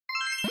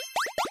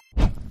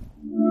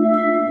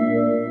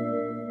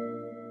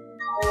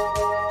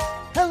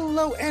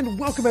Hello and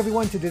welcome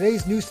everyone to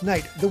today's News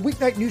Tonight, the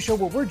weeknight news show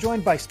where we're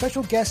joined by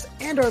special guests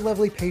and our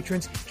lovely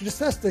patrons to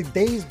discuss the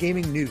day's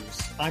gaming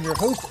news. I'm your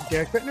host,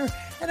 Derek Bittner,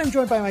 and I'm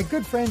joined by my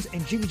good friends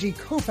and GVG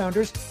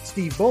co-founders,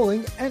 Steve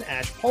Bowling and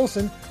Ash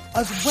Paulson,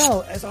 as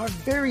well as our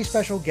very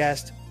special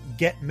guest,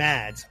 Get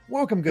Mads.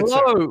 Welcome, good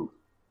sir.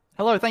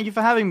 Hello, thank you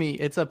for having me.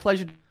 It's a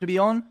pleasure to be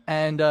on,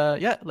 and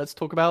let's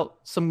talk about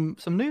some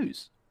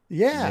news.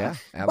 Yeah,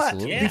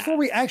 absolutely. But before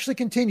we actually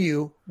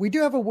continue, we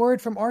do have a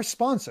word from our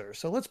sponsor,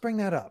 so let's bring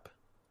that up.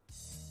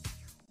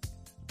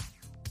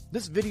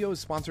 This video is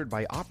sponsored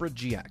by Opera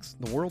GX,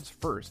 the world's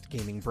first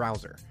gaming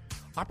browser.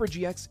 Opera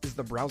GX is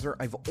the browser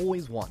I've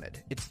always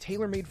wanted. It's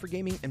tailor-made for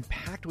gaming and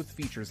packed with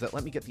features that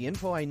let me get the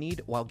info I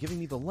need while giving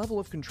me the level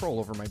of control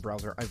over my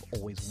browser I've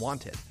always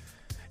wanted.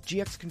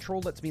 GX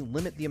Control lets me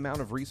limit the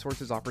amount of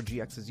resources Opera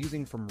GX is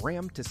using, from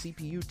RAM to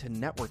CPU to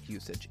network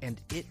usage,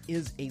 and it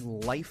is a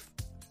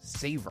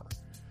lifesaver.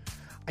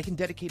 I can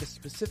dedicate a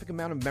specific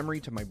amount of memory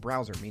to my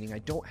browser, meaning I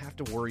don't have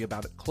to worry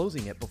about it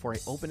closing it before I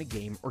open a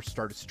game or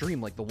start a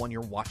stream like the one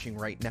you're watching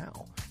right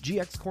now.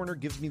 GX Corner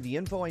gives me the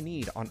info I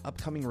need on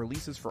upcoming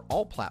releases for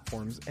all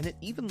platforms, and it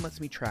even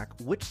lets me track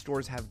which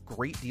stores have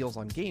great deals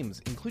on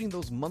games, including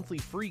those monthly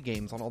free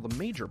games on all the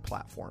major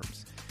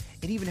platforms.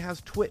 It even has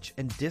Twitch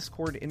and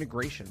Discord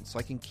integration, so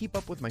I can keep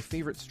up with my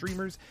favorite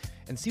streamers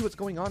and see what's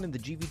going on in the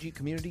GVG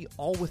community,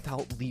 all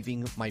without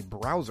leaving my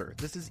browser.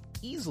 This is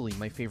easily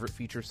my favorite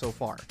feature so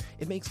far.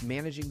 It makes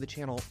managing the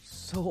channel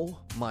so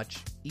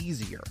much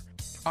easier.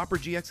 Opera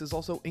GX is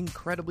also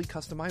incredibly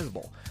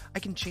customizable. I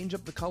can change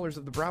up the colors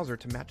of the browser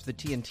to match the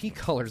TNT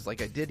colors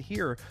like I did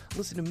here,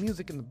 listen to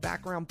music in the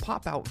background,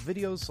 pop out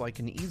videos so I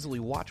can easily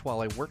watch while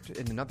I worked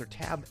in another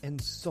tab, and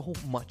so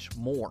much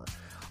more.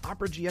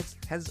 Opera GX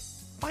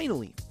has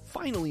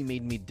finally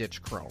made me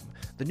ditch Chrome.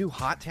 The new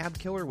hot tab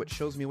killer, which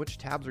shows me which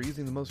tabs are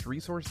using the most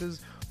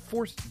resources,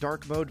 forced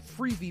dark mode,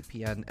 free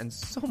VPN, and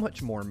so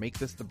much more make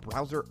this the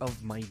browser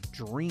of my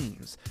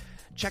dreams.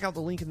 Check out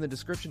the link in the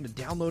description to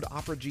download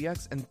Opera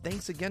GX, and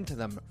thanks again to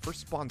them for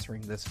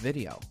sponsoring this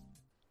video.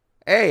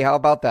 Hey, how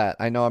about that?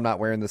 I know I'm not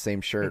wearing the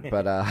same shirt,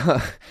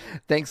 but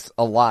thanks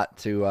a lot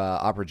to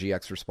Opera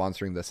GX for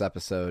sponsoring this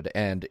episode,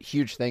 and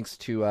huge thanks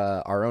to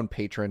our own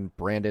patron,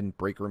 Brandon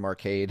Breakroom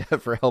Arcade,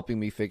 for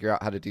helping me figure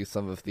out how to do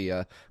some of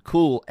the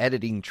cool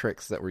editing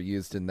tricks that were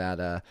used in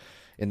that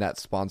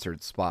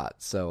sponsored spot.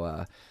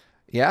 So,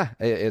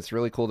 it's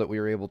really cool that we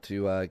were able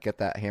to get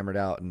that hammered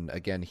out, and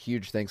again,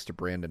 huge thanks to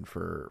Brandon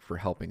for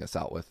helping us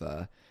out with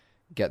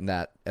getting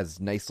that as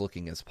nice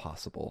looking as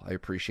possible. I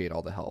appreciate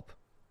all the help.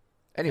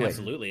 Anyway,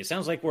 absolutely. It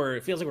feels like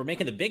we're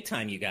making the big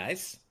time, you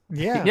guys.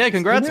 Yeah.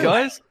 Congrats,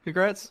 guys.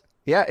 Congrats.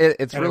 Yeah,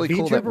 it's really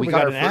cool that we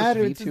got our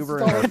first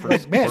VTuber and our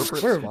first corporate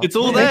sponsor. It's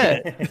all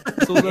there.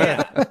 It's all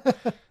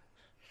there.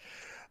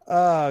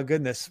 Oh,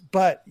 goodness.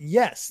 But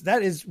yes,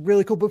 that is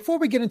really cool. Before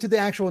we get into the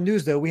actual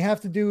news, though, we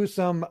have to do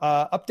some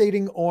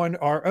updating on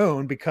our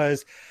own,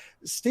 because,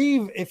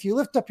 Steve, if you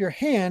lift up your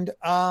hand,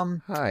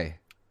 hi,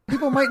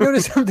 people might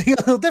notice something a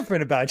little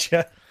different about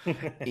you.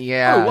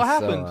 Yeah. Oh, what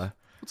happened?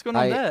 What's going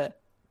on there?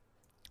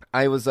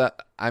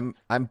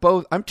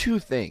 I'm two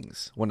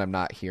things when I'm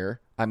not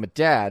here. I'm a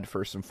dad,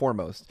 first and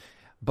foremost,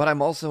 but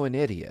I'm also an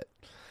idiot.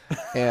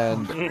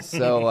 And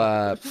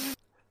so,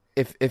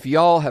 if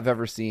y'all have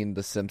ever seen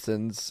The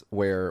Simpsons,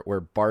 where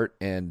Bart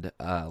and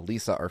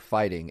Lisa are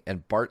fighting,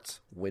 and Bart's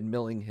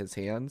windmilling his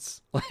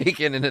hands, like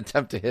in an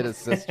attempt to hit his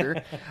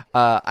sister,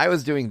 I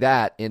was doing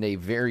that in a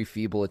very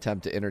feeble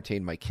attempt to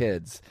entertain my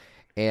kids.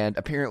 And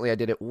apparently I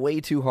did it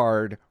way too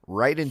hard,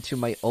 right into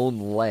my own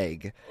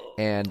leg,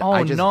 and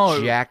I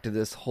just jacked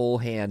this whole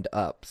hand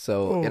up.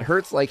 So it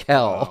hurts like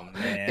hell. Oh,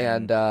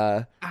 man.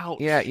 And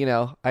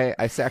yeah,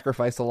 I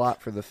sacrifice a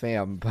lot for the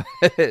fam, but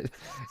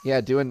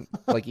yeah, doing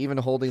even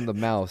holding the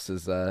mouse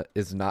is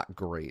not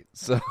great.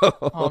 So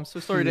I'm so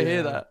sorry to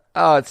hear that.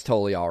 Oh, it's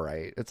totally all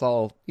right. It's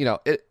all,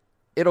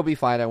 it'll be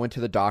fine. I went to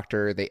the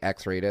doctor. They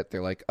x-rayed it.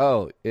 They're like,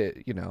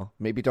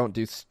 maybe don't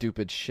do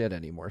stupid shit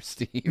anymore,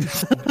 Steve.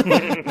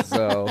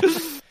 So,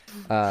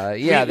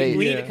 we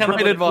need to come up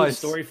with a cool advice.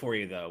 story for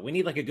you, though. We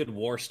need a good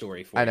war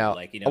story for you. I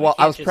know. Well,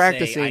 I was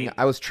practicing.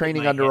 I was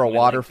training under a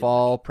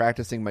waterfall,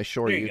 practicing my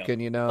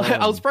Shoryuken,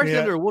 I was practicing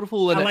under a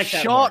waterfall, and a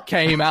shark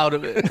came out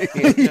of it.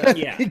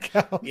 Yeah.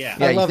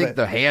 You think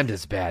the hand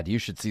is bad? You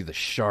should see the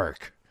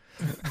shark.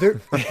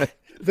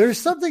 There's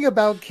something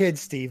about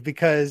kids, Steve,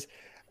 because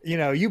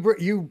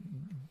you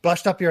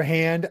bust up your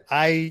hand.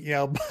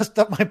 I bust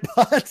up my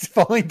butt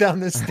falling down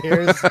the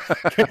stairs.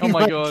 Oh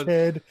my God.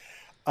 Kid.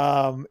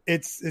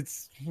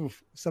 It's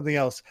something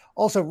else.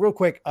 Also, real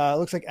quick,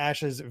 looks like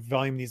Ash's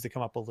volume needs to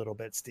come up a little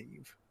bit,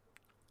 Steve.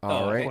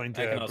 All right. I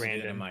can also do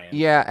it in my end.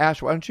 Yeah,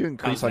 Ash, why don't you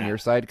increase on your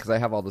side, because I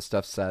have all the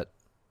stuff set.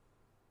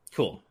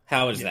 Cool.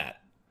 How is that?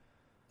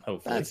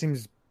 Hopefully. That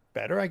seems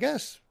better, I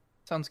guess.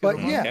 Sounds good.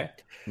 But yeah. Okay.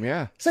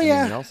 Yeah.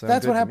 So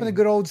that's what happened to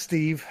good old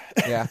Steve.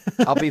 Yeah,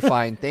 I'll be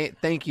fine.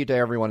 Thank you to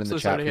everyone in the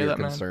chat for your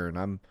concern.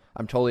 I'm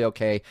totally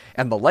okay.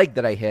 And the leg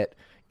that I hit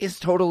is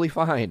totally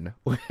fine,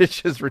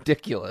 which is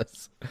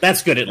ridiculous.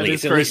 That's good at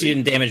least. At least you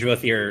didn't damage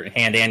both your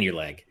hand and your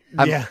leg.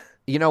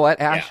 You know what,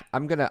 Ash? Yeah.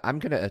 I'm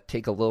gonna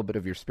take a little bit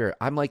of your spirit.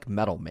 I'm like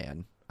Metal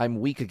Man. I'm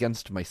weak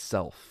against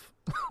myself.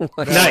 there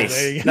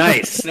Nice, you go.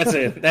 nice.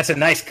 That's a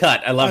nice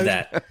cut. I love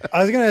that.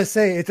 I was gonna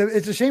say it's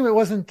a shame it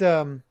wasn't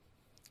the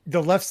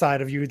left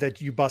side of you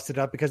that you busted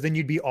up, because then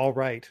you'd be all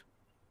right.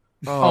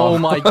 Oh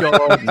my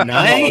god!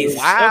 Nice.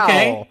 Wow.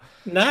 Okay.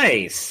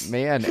 Nice.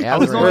 Man, I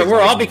was Azrael- We're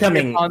all expecting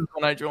becoming- puns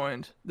when I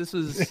joined. This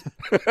is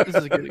a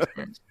good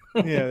experience.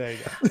 Yeah, there you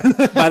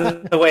go. By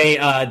the way,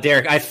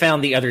 Derek, I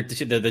found the other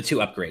the two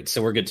upgrades,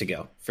 so we're good to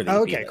go for the EP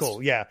Okay, list.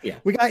 cool. Yeah.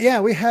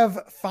 Yeah. We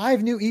have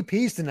 5 new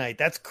EPs tonight.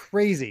 That's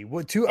crazy. 2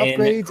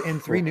 upgrades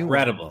and 3 new ones.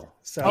 Incredible.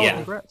 So Oh, Yeah.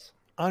 congrats.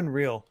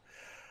 unreal.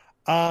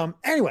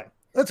 Anyway,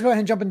 let's go ahead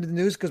and jump into the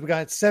news, because we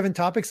got 7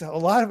 topics,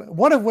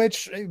 one of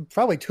which,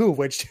 probably 2 of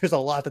which, there's a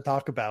lot to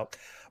talk about.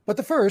 But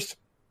the first,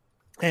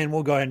 and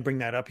we'll go ahead and bring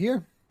that up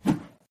here.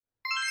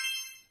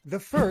 The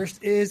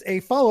first is a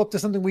follow-up to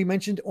something we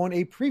mentioned on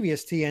a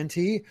previous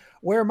TNT,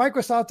 where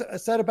Microsoft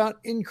said about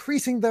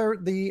increasing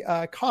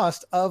the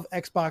cost of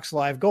Xbox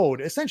Live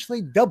Gold,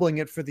 essentially doubling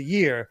it for the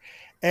year.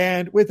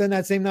 And within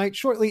that same night,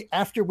 shortly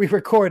after we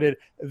recorded,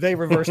 they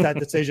reversed that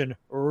decision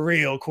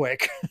real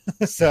quick.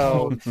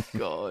 So,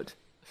 God.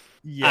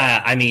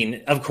 yeah. I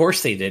mean, of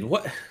course they did.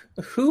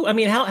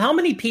 How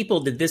many people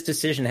did this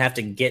decision have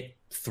to get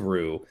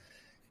through?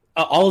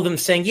 All of them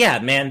saying, yeah,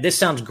 man, this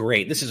sounds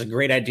great. This is a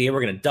great idea.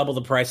 We're going to double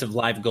the price of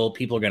Live Gold.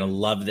 People are going to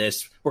love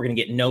this. We're going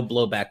to get no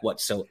blowback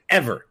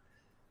whatsoever.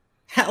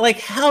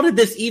 How did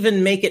this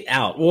even make it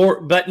out?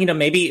 But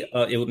maybe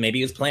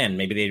it was planned.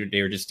 Maybe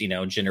they were just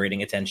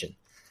generating attention.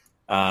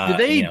 Did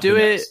they do who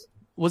it? knows?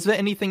 Was there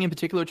anything in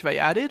particular which they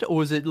added, or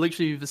was it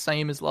literally the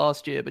same as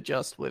last year, but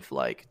just with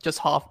just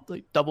half,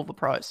 double the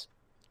price?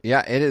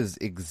 Yeah, it is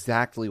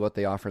exactly what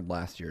they offered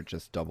last year,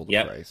 just double the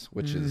Yep. price,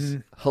 which is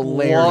Mhm.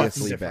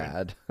 hilariously Lots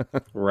bad.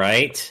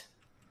 Right?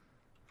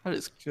 That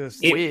is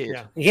Just weird.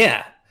 yeah.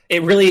 Yeah,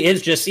 it really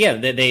is just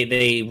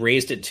they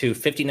raised it to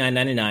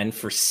 $59.99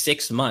 for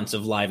 6 months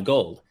of Live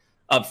Gold,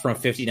 up from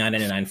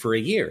 $59.99 for a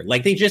year.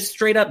 Like, they just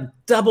straight up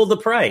doubled the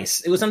price.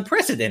 It was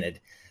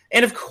unprecedented,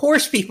 and of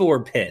course people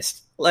were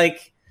pissed.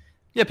 Like,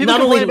 Yeah, people Not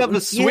complain only- about the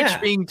Switch yeah.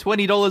 being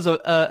 $20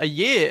 a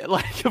year.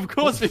 Like, of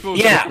course people would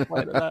Yeah.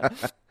 complain about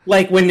that.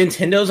 like when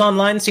Nintendo's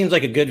online seems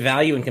like a good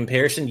value in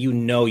comparison,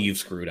 you've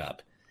screwed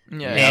up.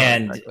 Yeah,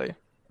 And- exactly.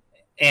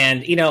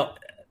 And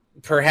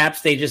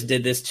perhaps they just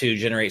did this to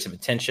generate some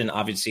attention.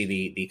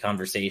 Obviously, the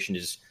conversation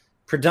is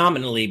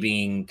predominantly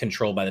being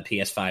controlled by the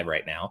PS5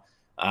 right now.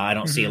 I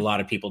don't see a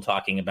lot of people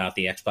talking about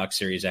the Xbox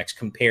Series X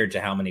compared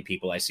to how many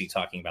people I see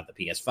talking about the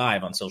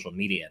PS5 on social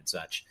media and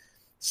such.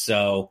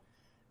 So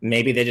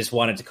maybe they just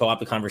wanted to co-opt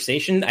the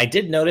conversation. I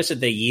did notice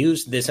that they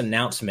used this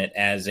announcement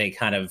as a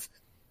kind of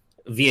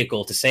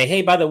vehicle to say,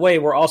 hey, by the way,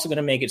 we're also going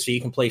to make it so you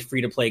can play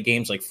free-to-play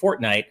games like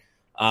Fortnite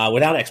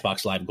without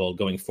Xbox Live Gold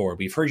going forward.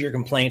 We've heard your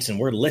complaints and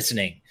we're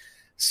listening.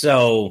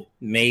 So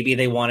maybe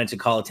they wanted to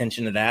call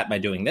attention to that by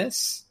doing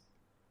this.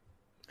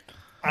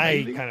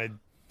 I kind of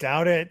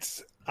doubt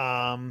it.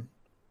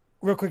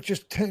 Real quick,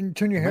 just turn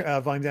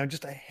your volume down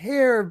just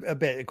a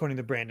bit, according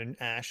to Brandon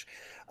Ash.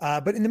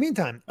 But in the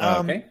meantime,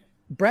 Okay.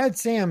 Brad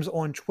Sams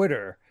on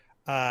Twitter,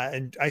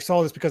 and I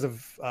saw this because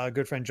of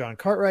good friend John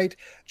Cartwright.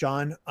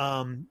 John,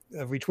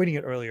 retweeting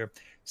it earlier,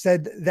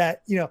 said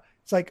that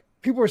it's like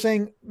people were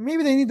saying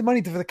maybe they need the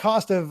money for the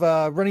cost of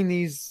running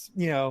these,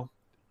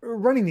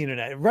 running the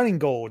internet, running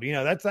gold.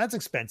 That's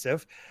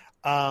expensive.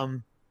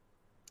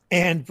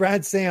 And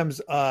Brad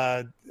Sams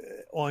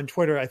on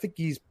Twitter, I think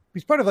he's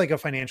part of like a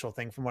financial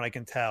thing, from what I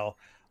can tell.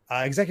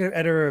 Executive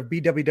editor of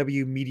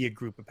BWW Media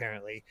Group,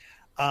 apparently.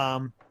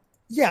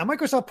 Yeah,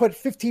 Microsoft put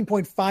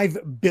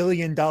 $15.5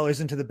 billion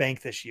into the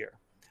bank this year.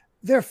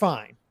 They're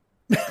fine.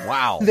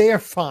 Wow. They are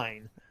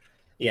fine.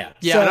 Yeah.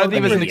 Yeah, So, I don't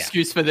think there's an yeah.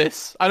 excuse for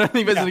this. I don't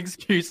think there's Yeah.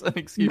 an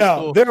excuse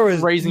No, for there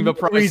was raising the no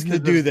price reason to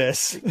because do of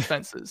this.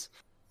 expenses.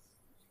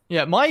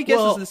 Yeah, my guess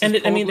Well, is this and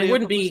is I mean, probably there a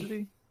wouldn't be-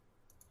 publicity,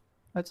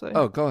 I'd say.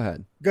 Oh, go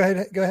ahead. Go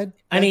ahead.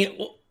 I mean,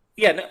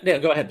 no,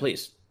 go ahead,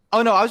 please.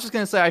 Oh no, I was just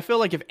going to say, I feel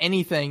like if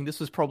anything, this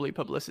was probably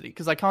publicity,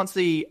 because I can't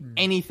see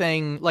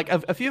anything. Like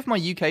a few of my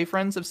UK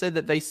friends have said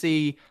that they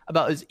see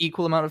about as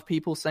equal amount of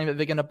people saying that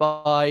they're going to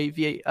buy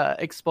the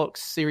Xbox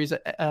Series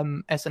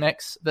S and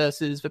X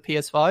versus the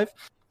PS5.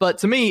 But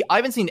to me, I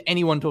haven't seen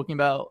anyone talking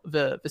about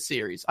the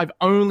Series. I've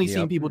only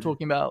seen people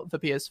talking about the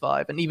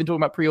PS5, and even talking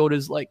about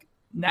pre-orders like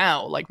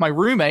now. Like my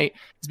roommate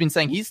has been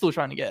saying he's still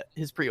trying to get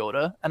his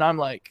pre-order, and I'm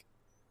like,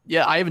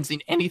 yeah, I haven't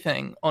seen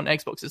anything on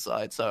Xbox's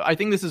side. So I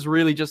think this is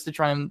really just to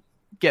try and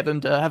get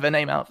them to have a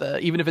name out there.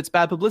 Even if it's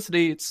bad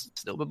publicity, it's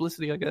still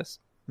publicity, I guess.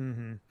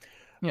 Mm-hmm.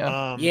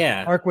 Yeah.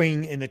 Yeah.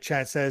 Arkwing in the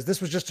chat says this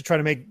was just to try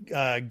to make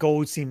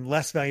gold seem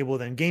less valuable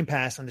than Game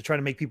Pass, and to try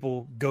to make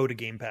people go to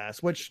Game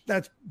Pass, which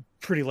that's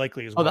pretty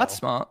likely as Oh, well. that's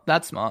smart.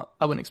 That's smart.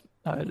 I wouldn't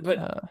expect. But-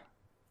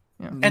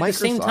 Yeah. At the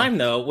same Microsoft- time,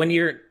 though, when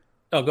you're...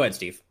 Oh, go ahead,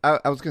 Steve.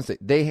 I was going to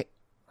say,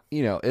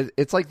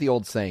 it's like the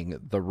old saying,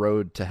 the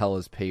road to hell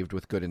is paved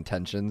with good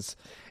intentions.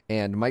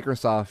 And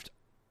Microsoft,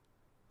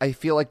 I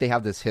feel like they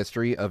have this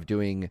history of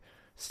doing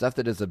stuff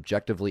that is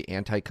objectively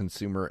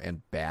anti-consumer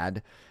and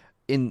bad.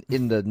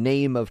 in the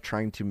name of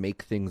trying to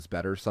make things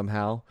better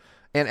somehow.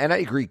 And I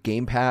agree,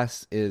 Game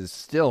Pass is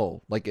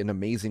still like an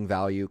amazing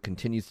value,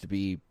 continues to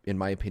be, in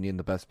my opinion,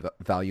 the best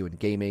value in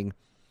gaming,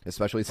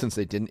 especially since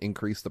they didn't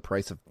increase the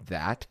price of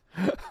that.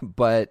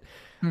 But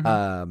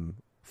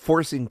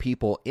forcing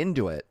people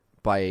into it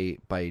by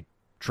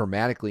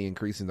dramatically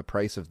increasing the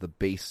price of the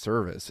base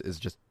service is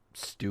just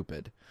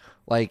stupid.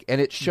 Like,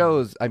 and it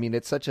shows, I mean,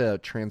 it's such a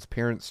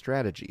transparent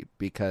strategy,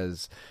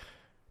 because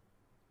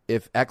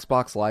if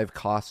Xbox Live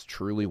costs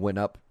truly went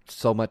up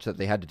so much that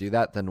they had to do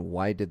that, then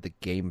why did the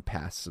Game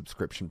Pass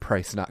subscription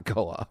price not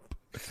go up?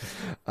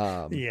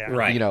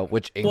 Right. You know,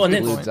 which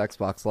includes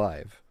Xbox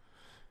Live.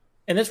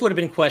 And this would have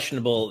been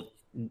questionable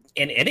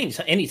in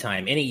any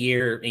time, any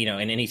year, you know,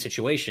 in any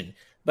situation.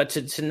 But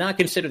to not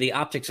consider the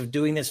optics of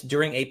doing this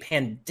during a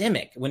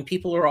pandemic when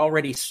people are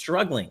already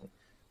struggling,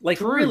 like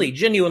really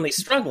genuinely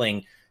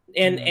struggling,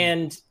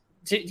 and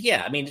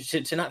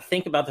to not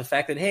think about the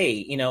fact that, hey,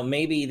 you know,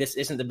 maybe this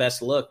isn't the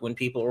best look when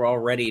people are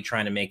already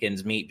trying to make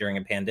ends meet during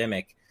a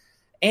pandemic.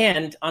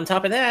 And on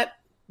top of that,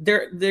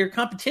 their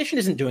competition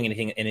isn't doing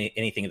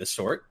anything of the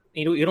sort.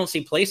 You know, you don't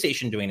see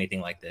PlayStation doing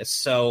anything like this.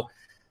 So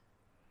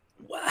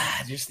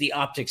just the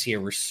optics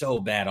here were so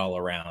bad all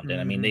around. And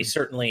I mean, they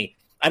certainly,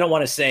 I don't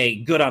want to say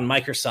good on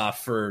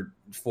Microsoft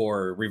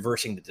for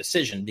reversing the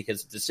decision,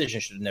 because the decision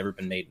should have never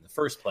been made in the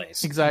first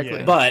place. Exactly.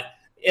 Yeah. But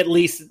at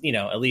least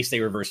they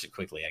reversed it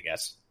quickly, I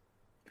guess.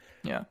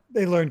 Yeah.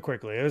 They learned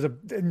quickly. It was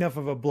enough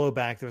of a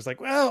blowback that was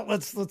like, well,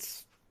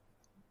 let's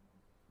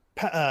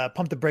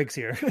pump the brakes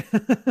here.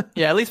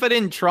 Yeah, at least I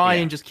didn't try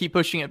and just keep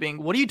pushing it,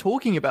 being, what are you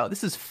talking about?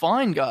 This is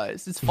fine,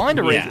 guys. It's fine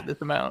to raise it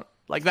this amount.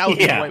 Like, that would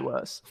be way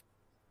worse.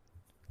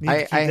 Need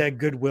to keep that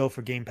goodwill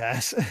for Game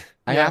Pass.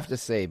 I have to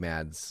say,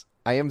 Mads,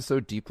 I am so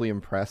deeply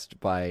impressed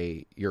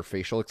by your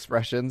facial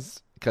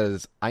expressions,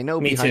 because I know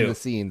behind the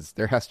scenes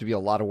there has to be a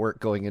lot of work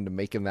going into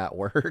making that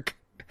work.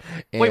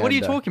 Wait, what are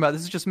you talking about?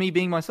 This is just me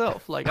being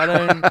myself. Like, I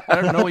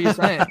don't know what you're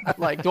saying.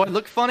 Like, do I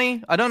look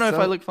funny? I don't know if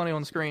I look funny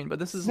on screen, but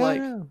this is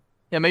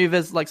yeah, maybe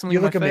there's like something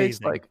in my face.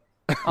 Amazing. Like,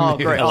 oh,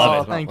 great. I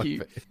love it. Thank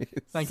you.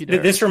 Thank you,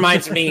 Derek. This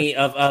reminds me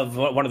of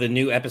one of the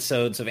new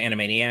episodes of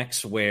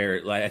Animaniacs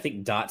where, like, I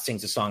think Dot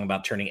sings a song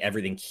about turning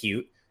everything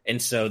cute. And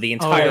so the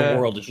entire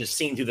world is just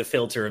seen through the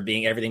filter of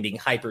everything being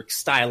hyper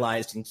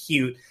stylized and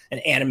cute and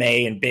anime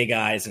and big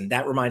eyes. And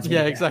that reminds me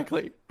of that.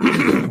 Exactly.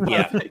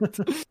 Yeah.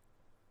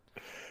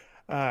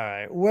 All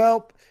right.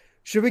 Well,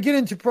 should we get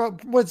into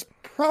what's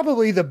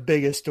probably the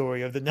biggest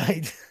story of the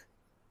night?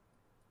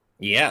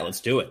 Yeah, let's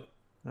do it.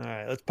 All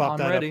right. Let's pop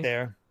that up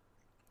there.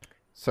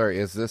 Sorry,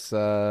 is this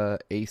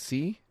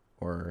AC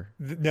or?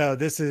 No,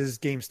 this is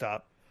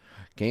GameStop.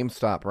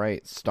 GameStop,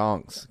 right?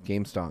 Stonks.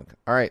 GameStonk.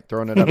 All right,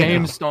 throwing it up.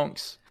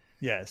 GameStonks.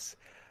 Yes.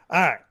 All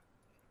right.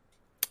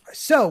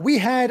 So we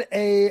had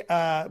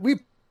we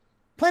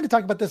planned to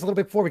talk about this a little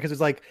bit before, because it's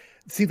like,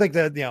 it seemed like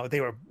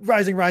they were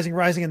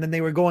rising, and then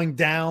they were going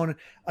down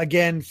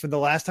again for the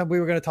last time we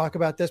were going to talk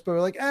about this, but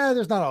we're like,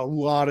 there's not a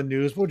lot of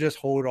news. We'll just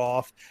hold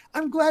off.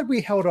 I'm glad we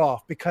held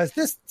off, because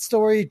this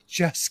story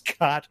just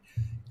got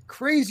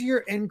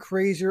crazier and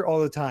crazier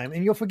all the time.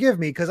 And you'll forgive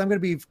me, because I'm going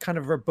to be kind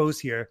of verbose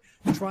here,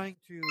 trying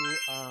to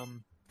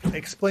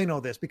explain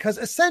all this, because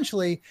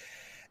essentially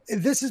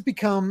this has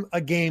become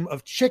a game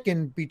of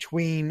chicken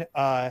between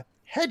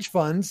hedge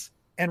funds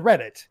and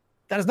Reddit.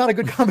 That is not a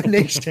good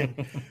combination.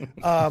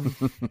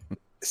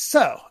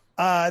 So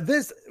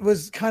this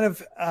was kind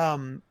of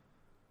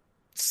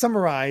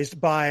summarized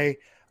by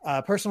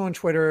a person on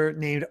Twitter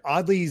named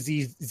Oddly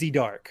Z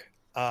Dark.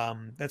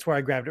 That's where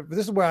I grabbed it. But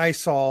this is where I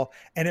saw,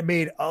 and it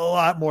made a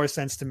lot more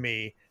sense to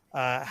me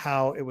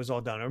how it was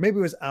all done. Or maybe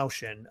it was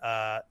Aushin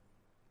that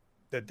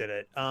did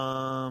it.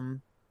 I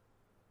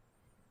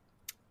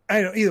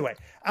don't know. Either way,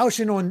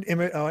 Aushin on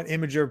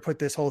Imager put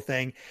this whole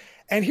thing.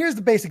 And here's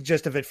the basic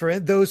gist of it for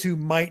those who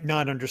might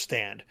not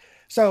understand.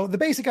 So the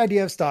basic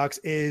idea of stocks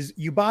is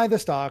you buy the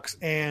stocks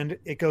and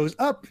it goes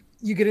up,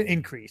 you get an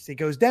increase. It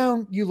goes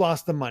down, you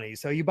lost the money.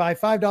 So you buy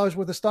 $5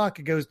 worth of stock,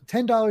 it goes to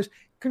 $10.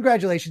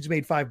 Congratulations, you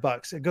made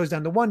 $5. It goes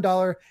down to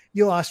 $1,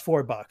 you lost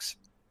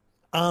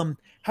 $4.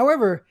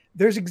 However,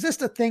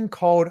 exists a thing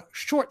called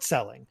short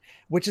selling,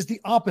 which is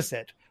the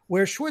opposite,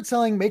 where short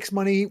selling makes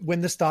money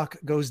when the stock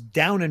goes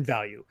down in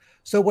value.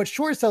 So what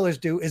short sellers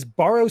do is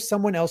borrow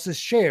someone else's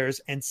shares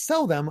and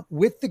sell them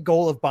with the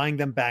goal of buying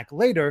them back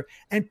later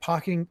and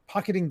pocketing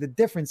the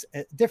difference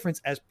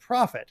as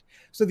profit.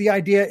 So the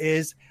idea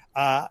is,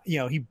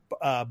 you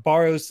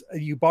borrow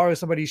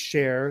somebody's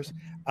shares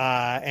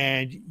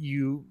and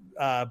you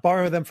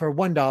borrow them for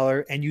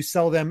 $1 and you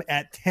sell them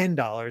at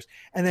 $10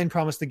 and then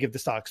promise to give the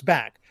stocks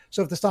back.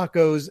 So if the stock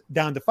goes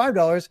down to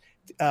 $5,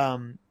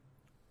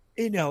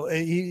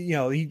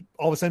 he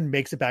all of a sudden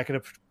makes it back at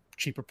a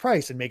cheaper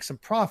price and makes some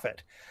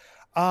profit.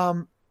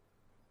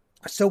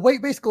 So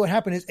basically what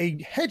happened is a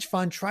hedge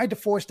fund tried to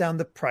force down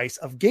the price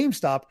of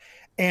GameStop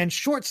and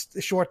short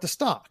the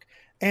stock.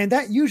 And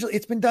that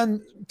it's been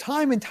done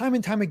time and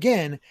time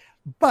again,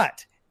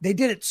 but they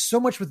did it so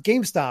much with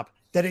GameStop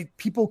that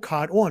people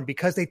caught on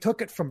because they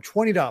took it from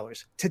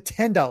 $20 to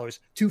 $10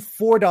 to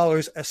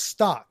 $4 a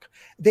stock.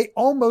 They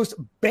almost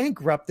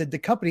bankrupted the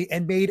company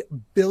and made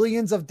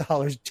billions of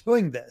dollars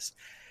doing this.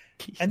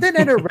 And then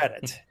enter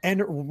Reddit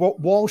and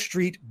Wall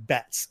Street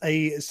Bets,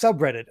 a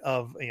subreddit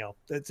of,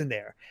 that's in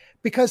there,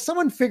 because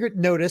someone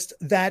noticed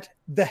that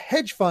the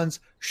hedge funds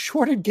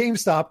shorted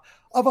GameStop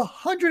of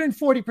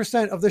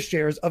 140% of the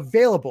shares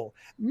available,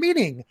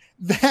 meaning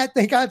that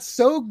they got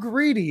so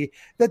greedy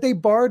that they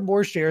borrowed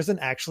more shares than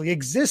actually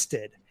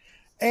existed.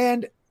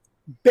 And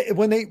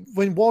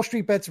when Wall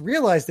Street Bets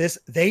realized this,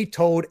 they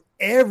told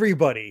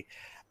everybody,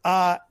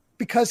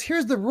 because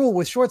here's the rule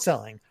with short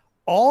selling.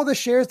 All the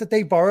shares that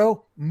they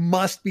borrow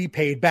must be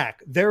paid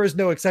back. There is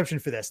no exception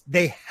for this.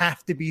 They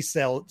have to be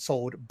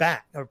sold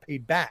back or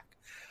paid back.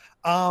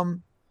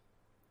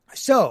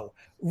 So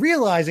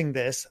realizing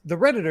this, the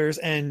Redditors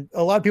and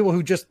a lot of people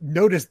who just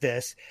noticed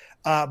this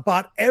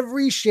bought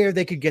every share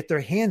they could get their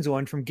hands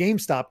on from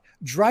GameStop,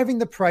 driving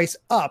the price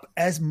up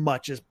as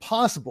much as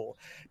possible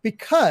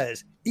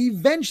because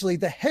eventually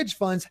the hedge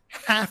funds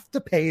have to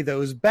pay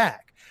those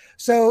back.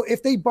 So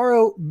if they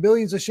borrow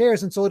millions of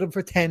shares and sold them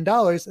for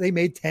 $10, they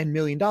made $10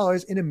 million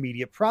in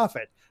immediate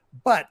profit.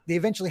 But they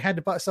eventually had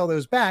to sell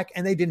those back,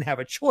 and they didn't have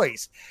a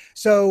choice.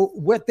 So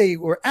what they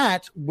were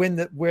at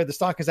where the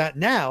stock is at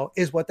now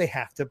is what they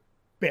have to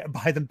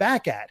buy them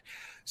back at.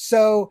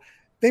 So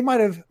they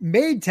might have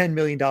made $10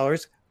 million,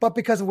 but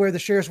because of where the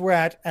shares were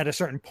at a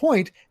certain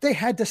point, they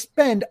had to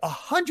spend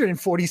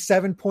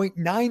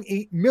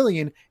 $147.98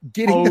 million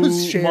getting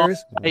those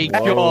shares back.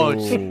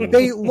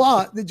 They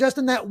lost, just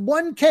in that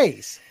one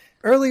case,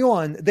 early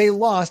on, they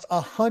lost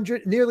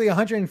nearly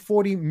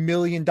 $140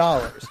 million.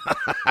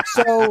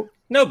 So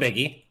no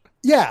biggie.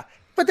 Yeah,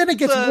 but then it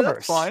gets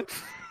worse. Fine.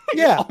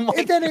 Yeah,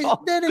 and then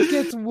it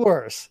gets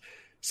worse.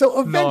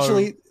 So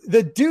eventually,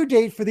 the due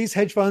date for these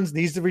hedge funds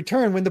needs to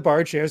return when the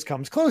borrowed shares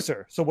comes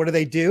closer. So what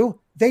do?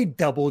 They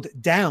doubled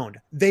down.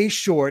 They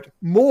short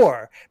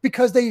more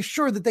because they're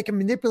sure that they can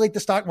manipulate the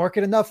stock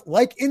market enough,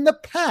 like in the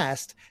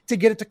past, to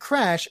get it to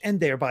crash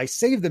and thereby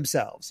save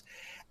themselves.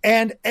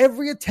 And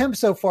every attempt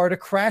so far to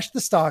crash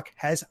the stock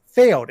has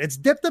failed. It's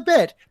dipped a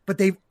bit, but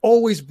they've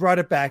always brought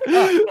it back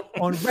up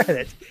on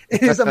Reddit.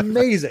 It is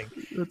amazing.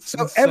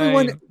 So insane.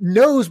 Everyone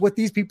knows what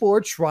these people are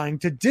trying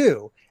to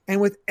do. And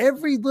with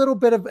every little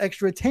bit of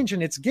extra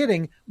attention it's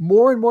getting,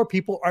 more and more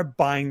people are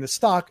buying the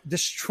stock,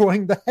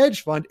 destroying the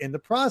hedge fund in the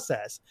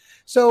process.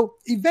 So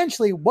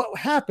eventually what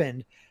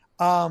happened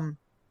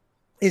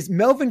is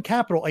Melvin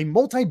Capital, a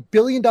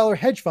multi-billion-dollar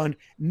hedge fund,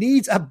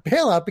 needs a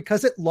bailout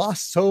because it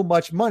lost so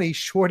much money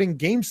shorting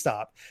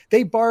GameStop.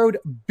 They borrowed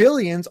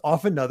billions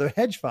off another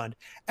hedge fund.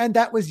 And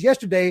that was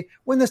yesterday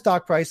when the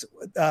stock price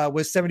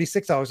was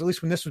 $76, at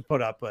least when this was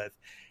put up with.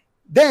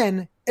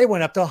 Then it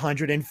went up to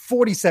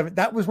 $147.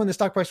 That was when the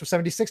stock price was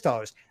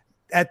 $76.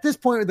 At this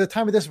point, at the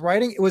time of this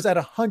writing, it was at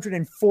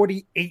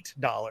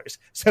 $148.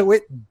 So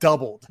it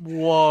doubled.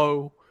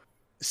 Whoa.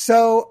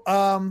 So,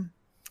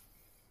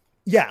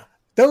 yeah,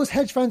 those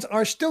hedge funds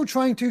are still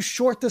trying to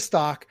short the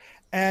stock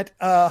at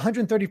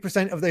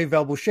 130% of the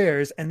available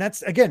shares. And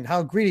that's, again,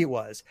 how greedy it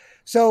was.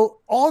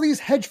 So all these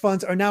hedge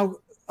funds are now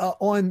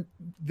on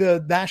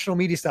the national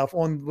media stuff,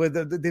 on with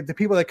the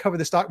people that cover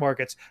the stock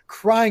markets,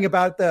 crying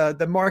about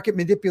the market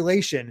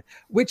manipulation,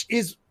 which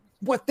is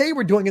what they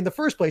were doing in the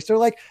first place. They're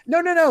like,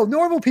 no,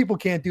 normal people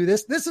can't do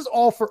this. This is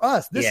all for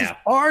us. This is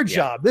our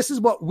job. This is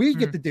what we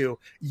get to do.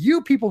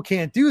 You people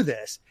can't do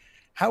this.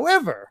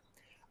 However,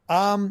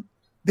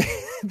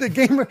 the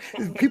gamer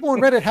people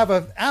on Reddit have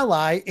an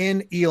ally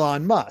in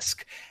Elon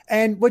Musk.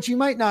 And what you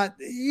might not,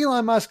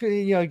 Elon Musk,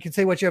 you can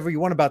say whatever you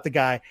want about the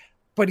guy,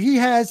 but he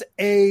has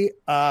a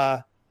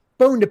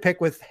bone to pick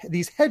with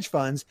these hedge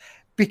funds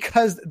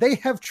because they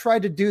have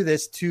tried to do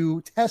this to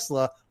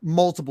Tesla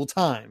multiple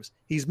times.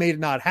 He's made it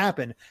not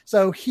happen.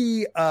 So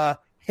he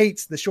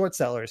hates the short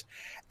sellers.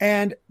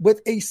 And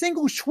with a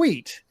single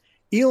tweet,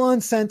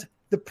 Elon sent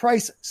the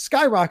price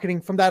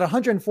skyrocketing from that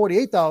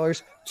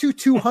 $148 to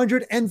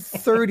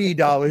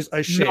 $230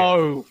 a share.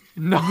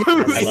 No.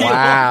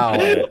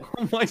 Wow.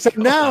 Oh so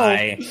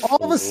now,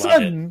 all of a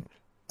sudden,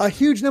 a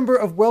huge number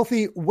of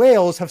wealthy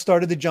whales have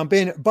started to jump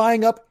in,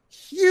 buying up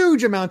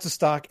huge amounts of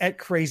stock at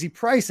crazy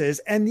prices.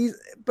 And the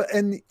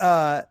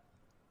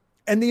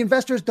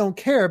investors don't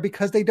care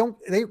because they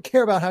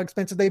care about how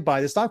expensive they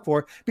buy the stock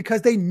for,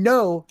 because they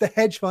know the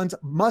hedge funds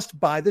must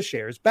buy the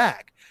shares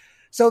back.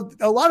 So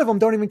a lot of them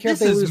don't even care if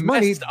they lose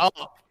money.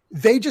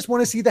 They just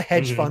want to see the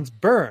hedge funds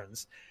burn.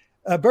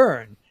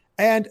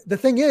 And the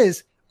thing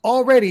is,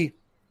 already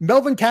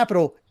Melvin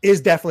Capital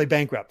is definitely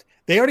bankrupt.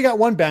 They already got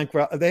one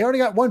bankrupt. They already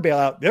got one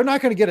bailout. They're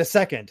not going to get a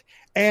second.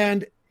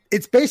 And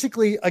it's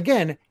basically,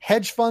 again,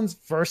 hedge funds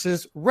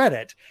versus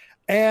Reddit.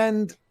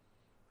 And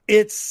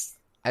it's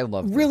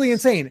really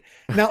insane.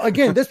 Now,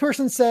 again, this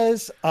person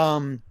says,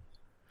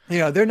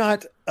 they're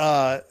not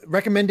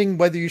recommending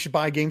whether you should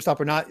buy GameStop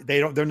or not.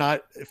 They're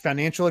not a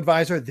financial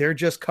advisor. They're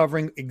just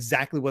covering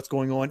exactly what's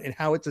going on and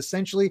how it's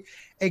essentially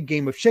a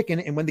game of chicken.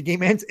 And when the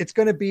game ends, it's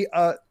going to be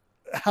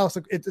house,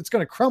 it's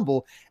going to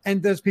crumble,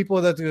 and there's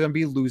people that are going to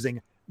be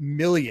losing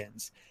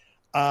millions.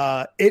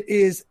 It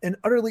is an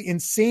utterly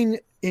insane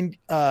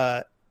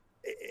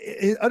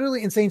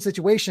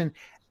situation.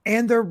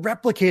 And they're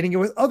replicating it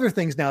with other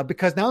things now,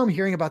 because now I'm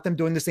hearing about them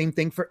doing the same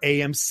thing for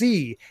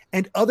AMC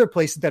and other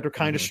places that are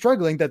kind of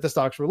struggling, that the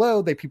stocks were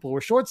low, that people were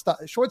short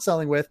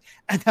selling with,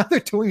 and now they're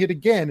doing it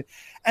again.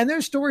 And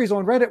there's stories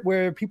on Reddit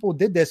where people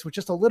did this with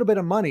just a little bit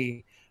of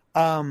money.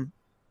 And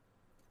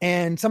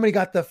somebody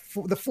got the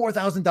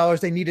 $4,000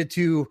 they needed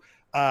to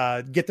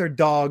get their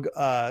dog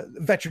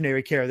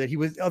veterinary care,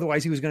 that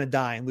otherwise he was going to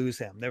die and lose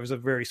him. There was a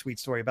very sweet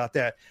story about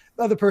that.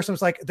 The other person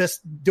was like,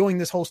 doing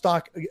this whole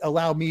stock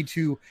allowed me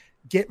to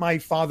get my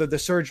father the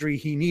surgery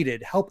he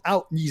needed, help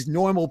out these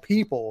normal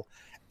people.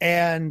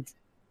 And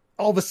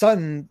all of a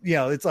sudden,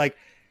 it's like,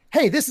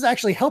 hey, this is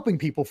actually helping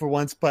people for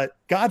once, but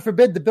God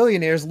forbid the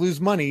billionaires lose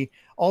money.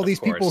 All these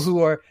people who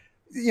are,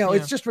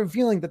 it's just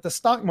revealing that the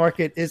stock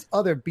market is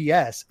other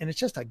BS, and it's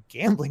just a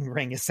gambling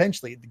ring,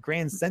 essentially, the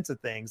grand sense of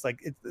things.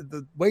 Like,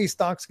 the way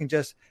stocks can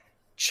just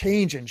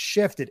change and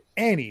shift at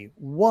any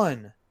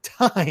one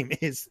time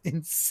is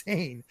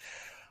insane.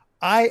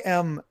 I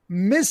am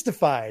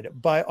mystified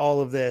by all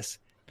of this,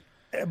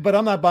 but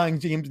I'm not buying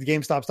the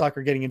GameStop stock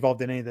or getting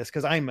involved in any of this,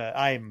 because I'm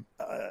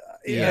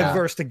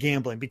adverse to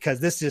gambling,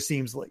 because this just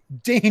seems like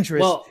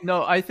dangerous. Well,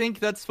 no, I think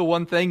that's for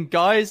one thing.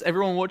 Guys,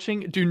 everyone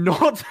watching, do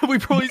not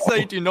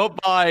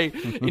buy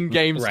in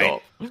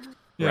GameStop.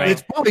 Right.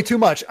 It's probably too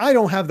much. I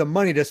don't have the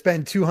money to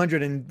spend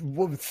 $200 and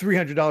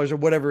 $300 or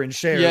whatever in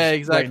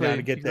shares right now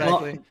to get that.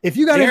 Well, if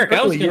you got in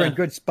early, you're in a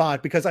good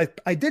spot, because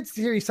I did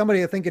see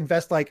somebody, I think,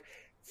 invest like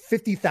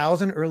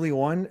 $50,000 early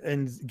on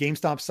in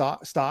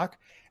GameStop stock,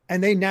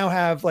 and they now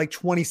have like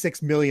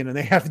 26 million, and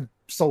they haven't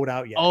sold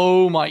out yet.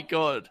 Oh my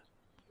God.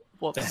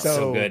 That's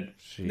so good.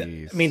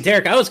 Geez. I mean,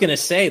 Derek, I was going to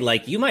say,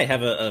 like, you might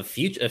have a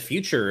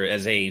future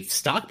as a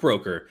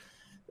stockbroker,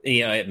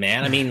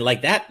 man. I mean,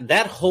 like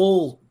that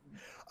whole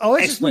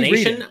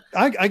explanation.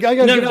 I got to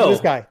give it to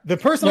this guy. The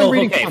person I'm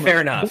reading, fair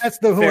enough. That's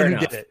the one who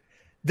did it.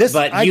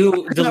 But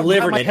you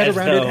delivered it as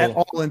though... at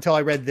all until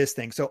I read this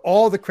thing. So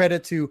all the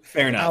credit to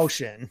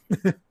Aushin.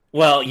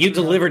 Well, you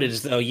delivered it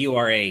as though you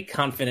are a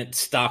confident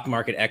stock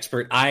market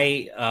expert.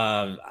 I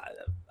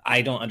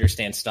don't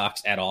understand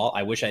stocks at all.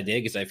 I wish I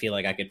did, because I feel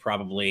like I could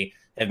probably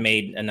have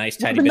made a nice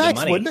tiny bit of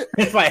money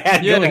if I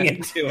had going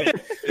into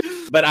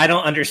it. But I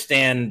don't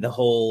understand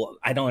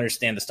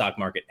the stock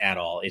market at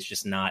all. It's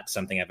just not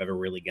something I've ever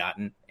really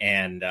gotten.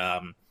 And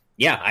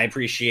I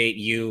appreciate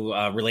you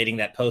relating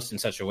that post in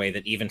such a way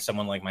that even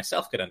someone like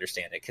myself could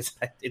understand it, because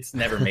it's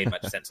never made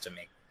much sense to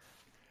me.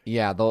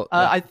 Yeah,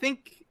 I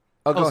think.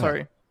 Oh,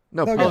 sorry.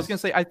 No, I was going to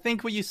say, I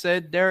think what you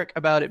said, Derek,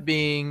 about it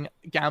being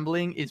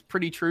gambling is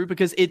pretty true,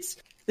 because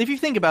if you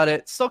think about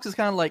it, stocks is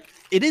kind of like,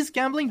 it is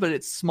gambling, but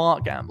it's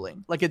smart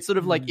gambling. Like, it's sort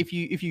of like, if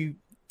you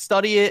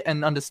study it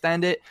and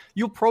understand it,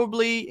 you'll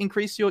probably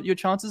increase your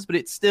chances, but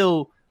it's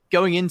still,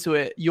 going into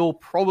it,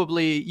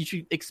 you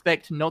should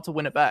expect not to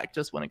win it back,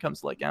 just when it comes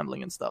to like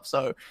gambling and stuff.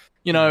 So,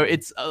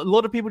 it's a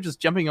lot of people just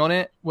jumping on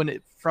it when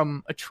it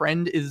from a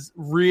trend is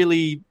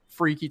really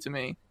freaky to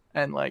me.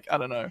 And like, I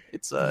don't know,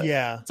 it's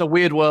a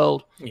weird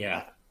world.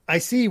 Yeah. I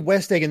see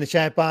Westegg in the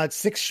chat bot,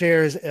 6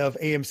 shares of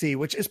AMC,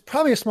 which is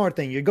probably a smart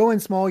thing. You go in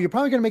small, you're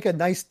probably going to make a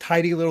nice,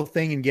 tidy little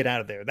thing and get out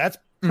of there. That's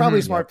probably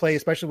a smart play,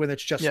 especially when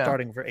it's just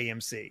starting for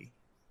AMC.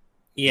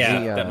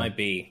 Yeah, that might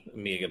be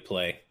a good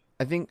play.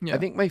 I think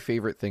my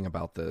favorite thing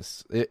about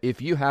this,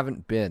 if you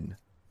haven't been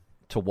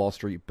to Wall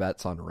Street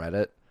Bets on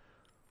Reddit,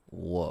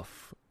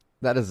 woof.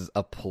 That is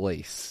a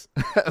place.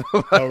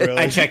 Oh, really?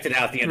 I checked it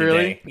out the other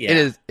day.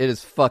 Yeah. It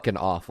is fucking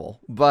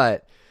awful.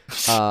 But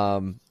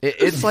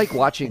it's like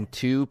watching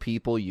two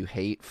people you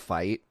hate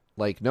fight.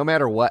 Like, no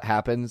matter what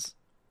happens,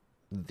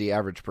 the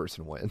average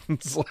person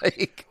wins.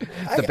 Like,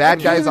 the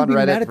bad guys on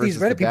Reddit mad at versus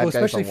these Reddit the bad people, guys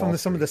especially on from Wall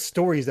some of the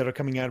stories that are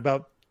coming out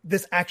about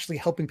this actually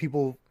helping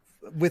people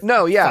with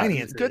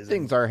finances. Good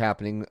things are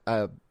happening.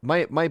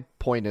 My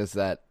point is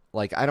that,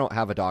 like, I don't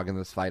have a dog in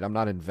this fight. I'm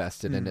not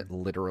invested in it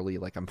literally.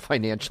 Like, I'm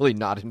financially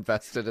not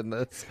invested in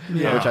this,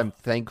 which I'm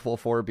thankful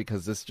for,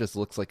 because this just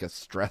looks like a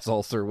stress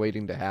ulcer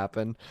waiting to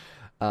happen.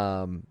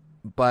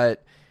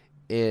 But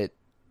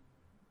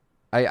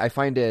I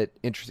find it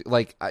interesting.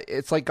 Like,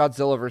 it's like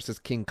Godzilla versus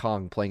King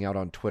Kong playing out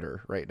on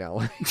Twitter right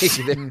now.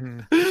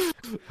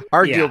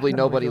 Arguably,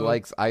 nobody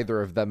likes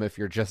either of them if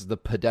you're just the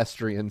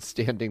pedestrian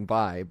standing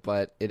by,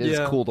 but it is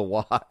cool to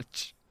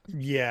watch.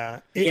 Yeah.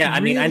 I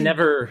mean, I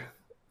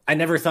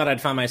never thought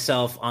I'd find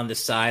myself on the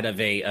side of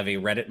a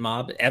Reddit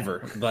mob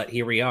ever, but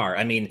here we are.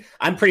 I mean,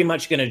 I'm pretty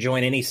much going to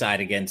join any side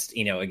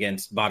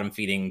against bottom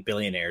feeding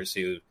billionaires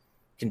who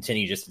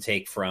continue just to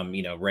take from,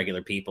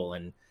 regular people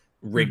and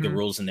rig the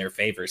rules in their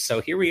favor.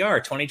 So here we are,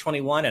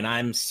 2021, and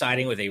I'm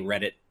siding with a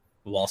Reddit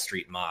Wall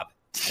Street mob.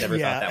 Never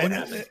thought that would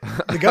happen.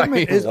 The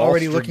government is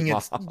already looking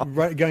at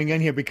going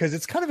in here, because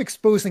it's kind of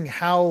exposing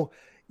how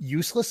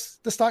useless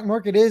the stock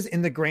market is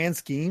in the grand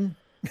scheme.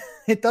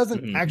 It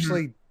doesn't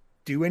actually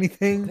do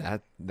anything.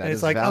 That and is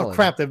it's like, valid. oh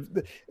crap,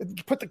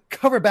 put the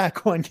cover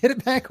back on, get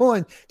it back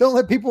on. Don't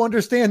let people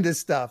understand this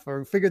stuff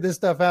or figure this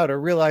stuff out or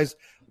realize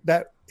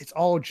that it's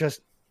all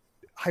just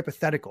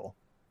hypothetical.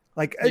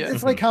 Like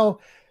it's like how,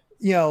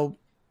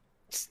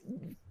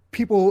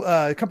 people,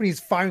 companies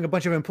firing a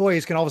bunch of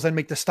employees can all of a sudden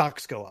make the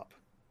stocks go up.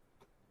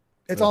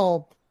 It's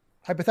all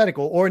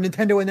hypothetical. Or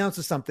Nintendo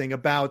announces something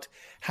about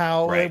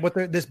how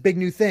this big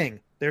new thing,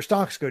 their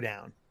stocks go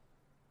down.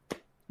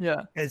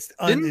 Yeah.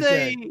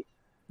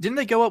 Didn't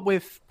they go up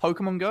with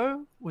Pokemon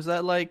Go? Was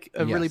that like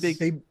a really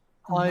big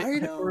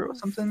hype or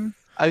something?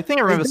 I think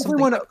I remember something.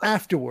 One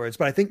afterwards,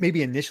 but I think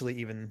maybe initially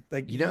even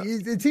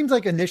it seems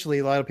like initially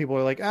a lot of people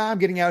are like, I'm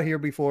getting out here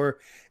before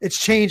it's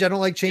changed. I don't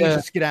like change.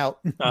 Let's get out.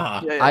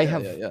 I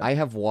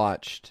have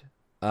watched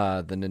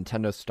the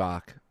Nintendo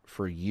stock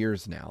for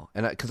years now,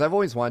 and because I've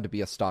always wanted to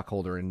be a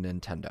stockholder in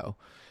Nintendo,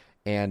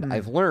 and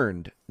I've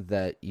learned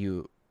that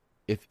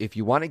if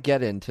you want to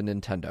get into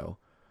Nintendo,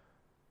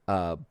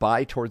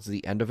 buy towards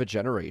the end of a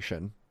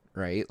generation,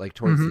 right? Like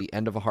towards the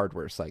end of a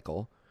hardware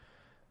cycle,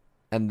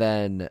 and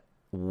then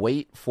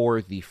wait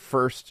for the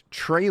first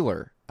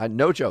trailer.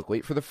 No joke.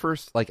 Wait for the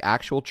first like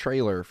actual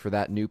trailer for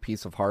that new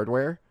piece of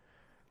hardware,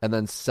 and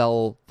then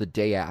sell the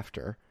day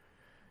after,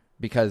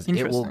 because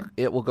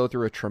it will go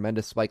through a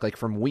tremendous spike. Like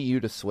from Wii U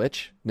to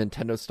Switch,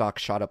 Nintendo stock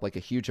shot up like a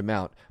huge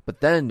amount,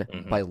 but then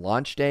by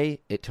launch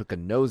day, it took a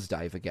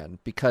nosedive again,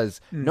 because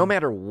no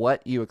matter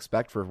what you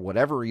expect, for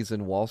whatever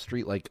reason, Wall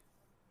Street like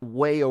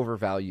way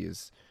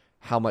overvalues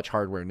how much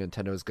hardware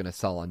Nintendo is going to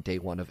sell on day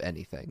one of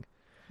anything.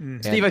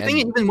 Steve, I think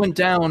it even went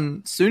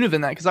down sooner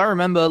than that, because I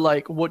remember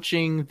like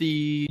watching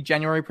the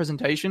January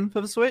presentation for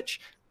the Switch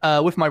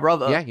with my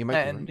brother. Yeah, you might.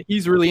 And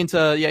he's really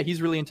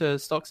into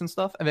stocks and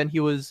stuff. And then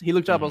he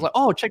looked up. I was like,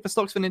 oh, check the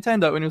stocks for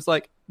Nintendo, and it was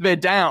like they're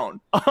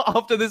down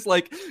after this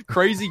like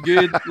crazy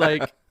good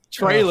like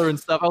trailer and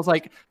stuff. I was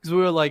like, because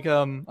we were like,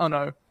 oh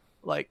no.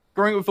 Like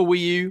growing up with a Wii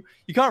U,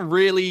 you can't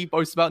really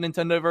boast about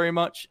Nintendo very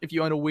much if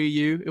you own a Wii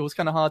U. It was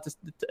kind of hard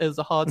it was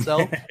a hard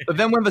sell. But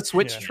then when the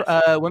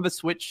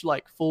Switch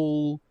like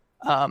full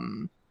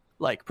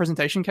like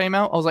presentation came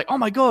out, I was like, oh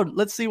my god,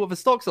 let's see what the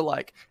stocks are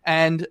like,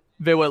 and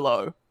they were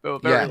low. They were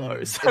very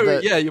low. So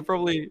you're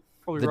probably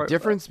the right. The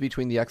difference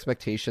between the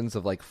expectations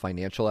of like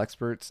financial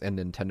experts and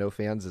Nintendo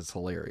fans is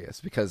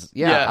hilarious, because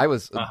I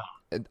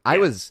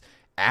was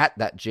at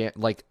that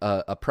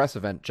a press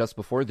event just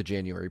before the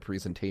January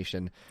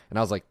presentation, and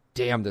I was like,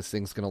 damn, this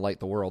thing's gonna light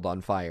the world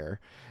on fire.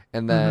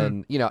 And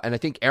then and I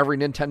think every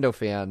Nintendo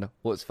fan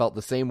felt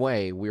the same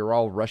way. We were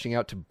all rushing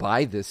out to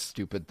buy this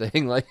stupid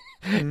thing, like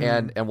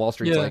and Wall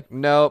Street's like,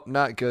 nope,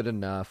 not good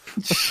enough.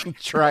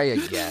 Try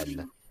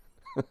again.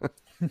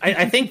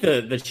 I think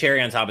the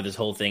cherry on top of this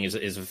whole thing is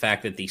the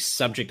fact that the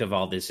subject of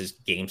all this is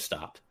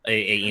GameStop.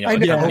 I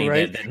know, company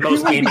right? that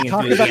most gaming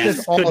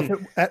enthusiasts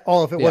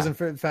if it wasn't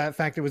for the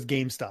fact it was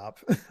GameStop.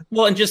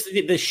 Well, and just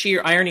the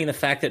sheer irony in the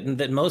fact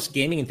that most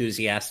gaming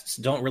enthusiasts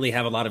don't really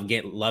have a lot of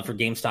love for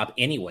GameStop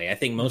anyway. I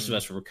think most of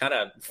us were kind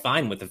of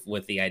fine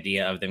with the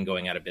idea of them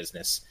going out of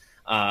business,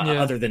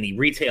 other than the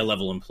retail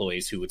level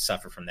employees who would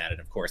suffer from that.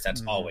 And of course,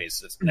 that's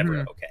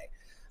never okay.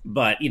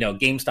 But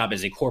GameStop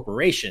as a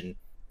corporation,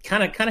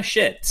 kind of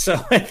shit. So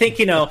I think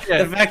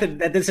the fact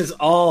that this is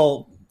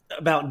all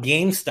about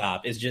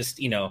GameStop is just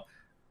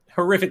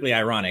horrifically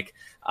ironic.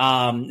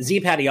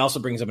 Z-Patty also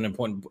brings up an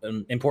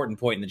important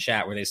point in the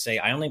chat where they say,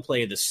 I only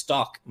play the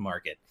stock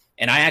market.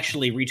 And I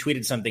actually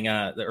retweeted something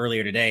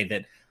earlier today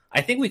that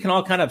I think we can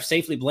all kind of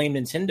safely blame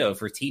Nintendo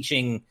for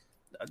teaching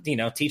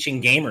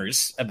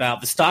gamers about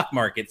the stock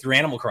market through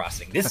Animal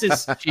Crossing. This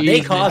is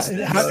they caused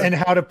this. And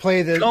how to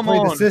play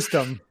the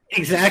system.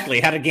 Exactly,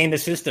 how to game the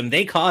system.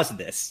 They caused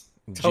this.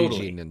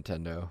 Totally. GG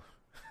Nintendo.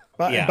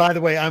 By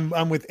the way,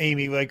 I'm with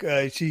Amy. Like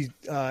she's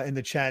in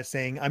the chat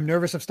saying, "I'm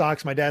nervous of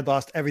stocks. My dad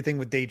lost everything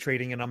with day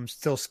trading, and I'm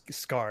still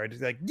scarred."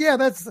 Like,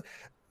 there's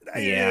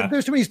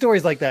too many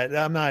stories like that.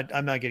 I'm not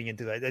getting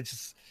into that. It's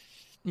just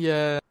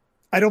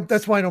I don't.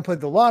 That's why I don't play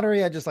the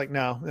lottery. I just like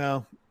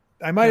no.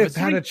 I might have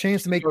had a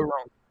chance to make a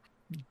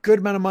good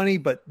amount of money,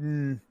 but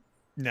no,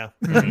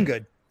 I'm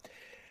good.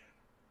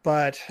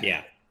 But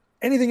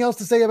anything else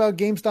to say about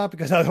GameStop?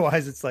 Because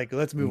otherwise, it's like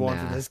let's move on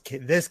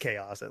from this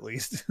chaos at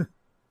least.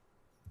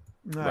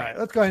 All right,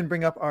 let's go ahead and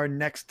bring up our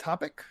next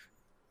topic.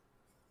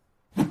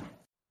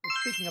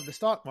 Speaking of the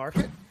stock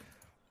market,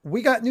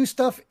 we got new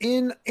stuff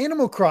in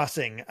Animal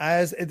Crossing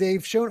as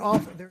they've shown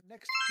off their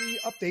next free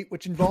update,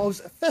 which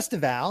involves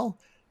Festival.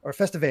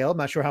 I'm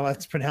not sure how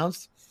that's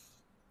pronounced,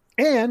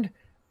 and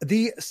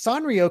the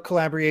Sanrio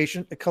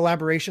collaboration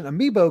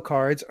amiibo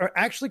cards are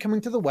actually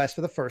coming to the West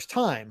for the first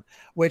time,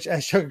 which,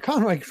 as Sugar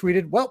Conroy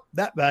tweeted, well,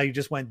 that value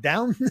just went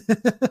down.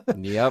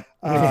 Yep.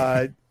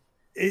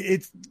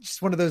 It's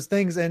just one of those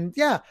things. And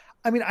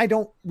I mean, I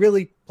don't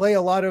really play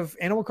a lot of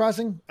Animal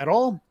Crossing at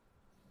all,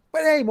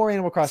 but hey, more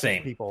Animal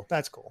Crossing people.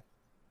 That's cool.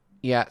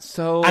 Yeah.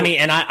 So, I mean,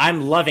 and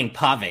I'm loving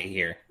Pave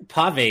here.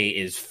 Pave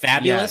is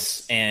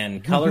fabulous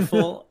and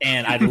colorful,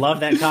 and I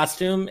love that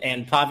costume.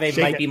 And Pave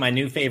might be my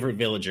new favorite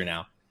villager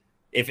now,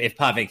 if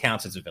Pave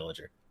counts as a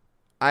villager.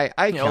 I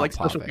count like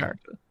Pave. special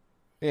character.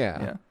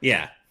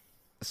 Yeah.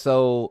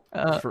 So,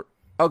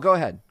 go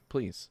ahead,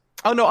 please.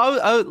 Oh no,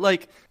 I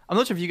like. I'm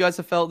not sure if you guys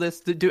have felt this.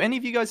 Do any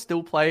of you guys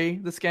still play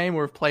this game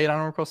or have played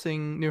Animal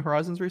Crossing New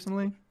Horizons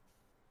recently?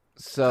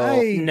 So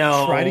I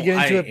tried to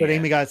get into it, but yeah.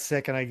 Amy got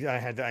sick, and I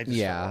had to. I just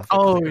Yeah.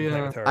 Oh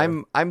yeah.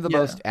 I'm the Yeah.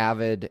 most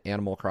avid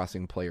Animal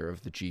Crossing player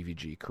of the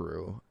GVG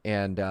crew,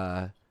 and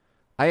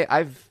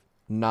I've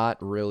not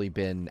really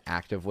been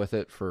active with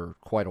it for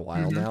quite a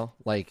while now.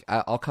 Like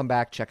I'll come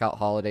back, check out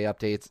holiday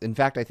updates. In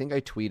fact, I think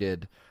I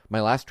tweeted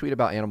my last tweet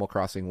about Animal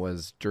Crossing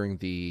was during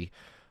the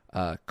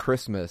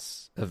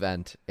Christmas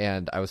event,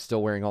 and I was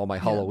still wearing all my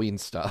Halloween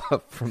stuff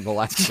from the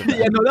last event.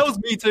 Yeah, no, that was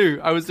me too.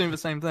 I was doing the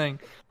same thing.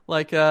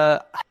 Like,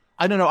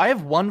 I don't know. I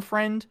have one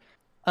friend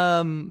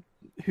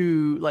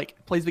who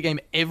like plays the game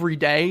every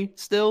day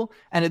still,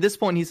 and at this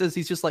point he says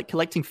he's just like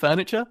collecting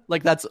furniture.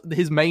 Like that's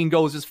his main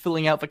goal, is just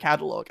filling out the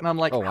catalog. And I'm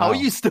like, how are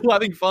you still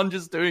having fun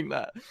just doing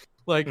that?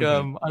 Like, I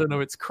don't know.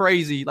 It's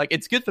crazy. Like,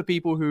 it's good for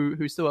people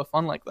who still have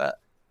fun like that.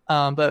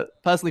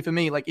 But personally for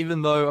me, like,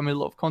 even though I made a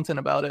lot of content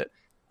about it,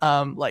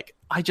 like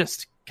I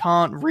just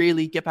can't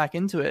really get back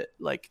into it.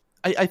 Like,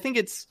 I think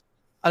it's,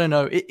 I don't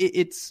know.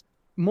 It's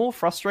more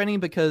frustrating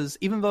because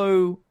even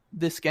though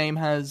this game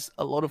has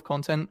a lot of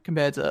content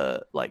compared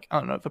to, like, I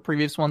don't know, the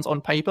previous ones on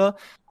paper,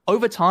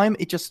 over time,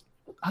 it just,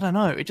 I don't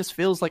know, it just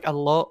feels like a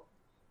lot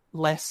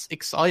less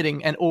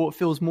exciting, and or it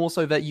feels more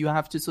so that you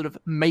have to sort of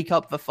make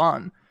up the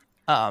fun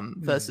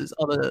versus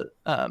other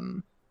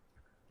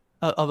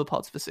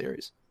parts of the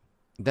series.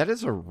 That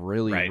is a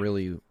really,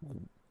 really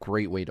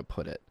great way to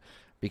put it,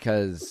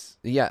 because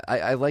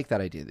I like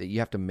that idea that you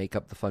have to make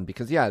up the fun,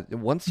 because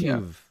once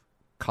you've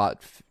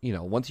caught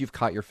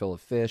your fill of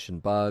fish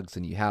and bugs,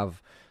 and you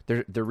have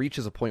there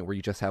reaches a point where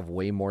you just have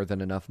way more than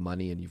enough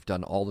money, and you've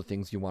done all the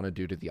things you want to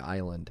do to the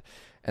island,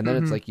 and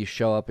then it's like you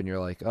show up and you're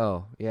like,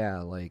 oh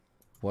yeah, like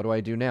what do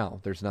I do now?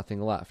 There's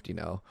nothing left, you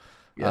know.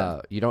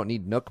 You don't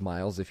need Nook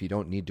miles if you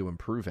don't need to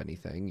improve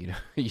anything. You know,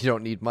 you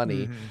don't need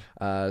money.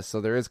 So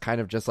there is kind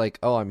of just like,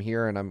 oh, I'm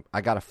here and I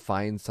got to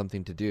find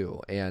something to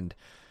do. And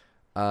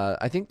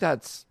I think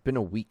that's been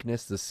a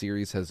weakness the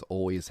series has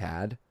always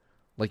had.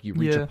 Like you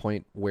reach a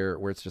point where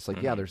it's just like,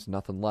 there's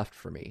nothing left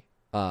for me.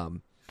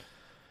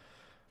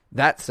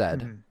 That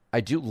said,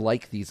 I do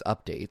like these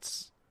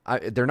updates.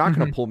 They're not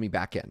going to pull me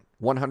back in.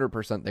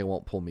 100% they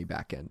won't pull me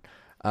back in.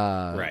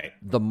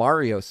 The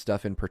Mario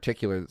stuff in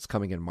particular that's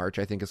coming in March,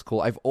 I think is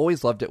cool. I've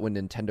always loved it when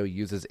Nintendo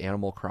uses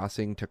Animal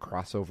Crossing to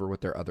cross over with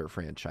their other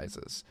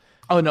franchises.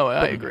 Oh no,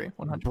 I agree.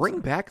 100%.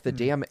 Bring back the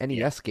damn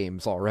NES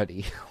games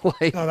already.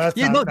 Like, that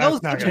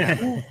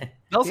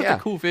was like a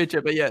cool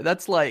feature, but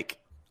that's like,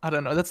 I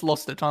don't know, that's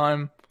lost to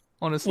time,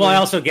 honestly. Well, I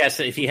also guess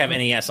that if you have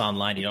NES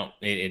online, you don't.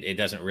 It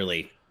doesn't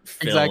really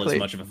fill as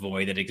much of a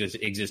void that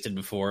existed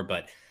before,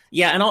 but.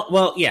 Yeah,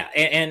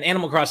 and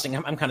Animal Crossing,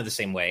 I'm kind of the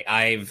same way.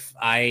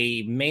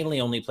 I mainly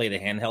only play the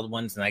handheld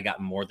ones, and I got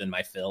more than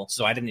my fill,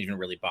 so I didn't even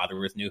really bother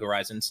with New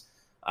Horizons.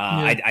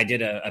 I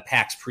did a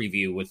PAX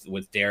preview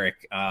with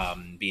Derek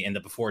in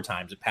the before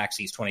times at PAX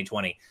East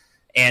 2020,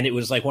 and it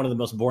was like one of the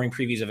most boring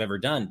previews I've ever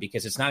done,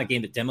 because it's not a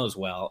game that demos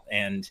well,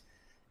 and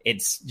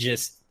it's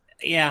just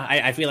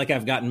I feel like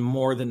I've gotten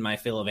more than my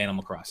fill of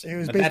Animal Crossing. It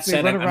was but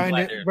basically that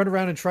said, run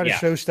around and try to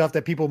show stuff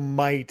that people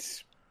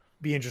might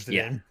be interested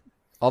in.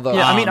 Although,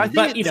 I mean, I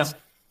think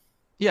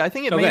I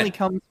think it mainly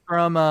comes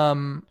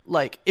from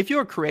like, if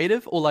you're a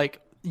creative or like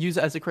use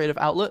it as a creative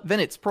outlet, then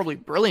it's probably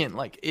brilliant.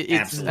 Like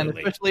it's and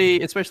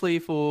especially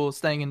for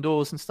staying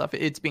indoors and stuff,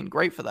 it's been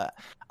great for that.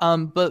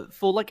 But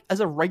for like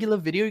as a regular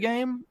video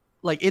game,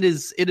 like it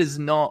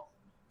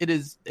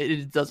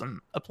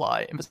doesn't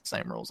apply in the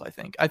same rules. I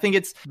think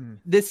it's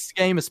this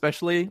game,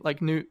 especially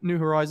like New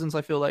Horizons,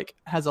 I feel like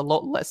has a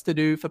lot less to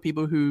do for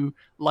people who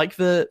like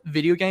the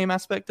video game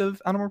aspect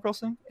of Animal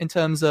Crossing, in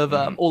terms of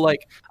or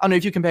like, I don't know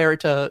if you compare it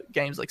to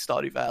games like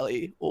Stardew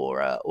Valley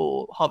or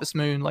Harvest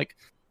Moon. Like,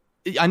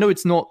 I know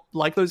it's not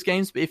like those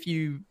games, but if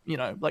you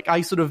know, like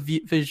I sort of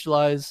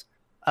visualize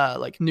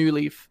like New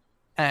Leaf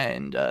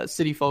and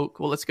City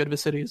Folk, or Let's Go to the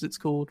City as it's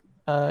called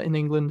in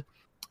England,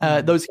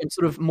 those games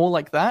sort of more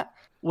like that,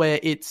 where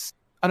it's,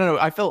 I don't know,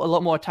 I felt a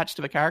lot more attached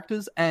to the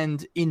characters.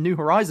 And in New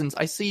Horizons,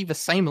 I see the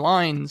same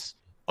lines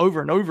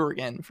over and over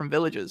again from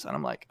villagers, and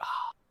I'm like,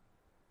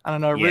 I don't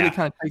know, it really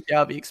kind of takes you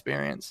out of the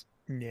experience.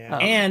 Yeah.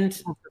 And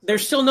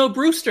there's still no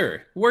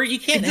Brewster, where you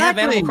can't have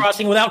Animal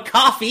Crossing without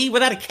coffee,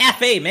 without a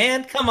cafe,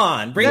 man. Come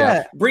on, bring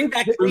back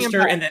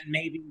Brewster, and then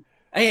maybe.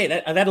 Hey,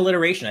 that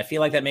alliteration, I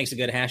feel like that makes a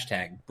good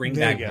hashtag. Bring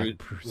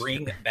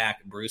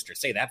back Brewster.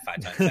 Say that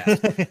 5 times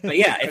fast. But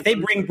yeah, if they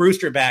bring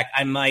Brewster back,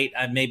 I might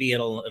maybe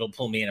it'll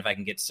pull me in if I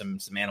can get some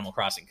Animal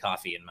Crossing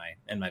coffee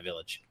in my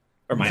village,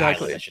 or my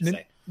island, I should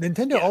say.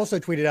 Nintendo also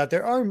tweeted out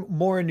there are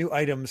more new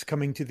items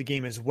coming to the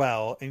game as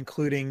well,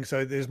 including,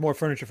 so there's more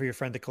furniture for your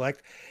friend to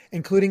collect,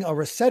 including a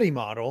Rossetti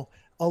model,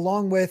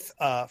 along with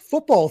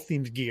football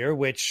themed gear,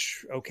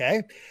 which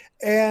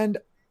and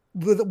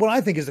what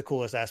I think is the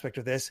coolest aspect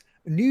of this,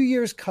 New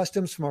Year's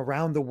customs from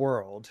around the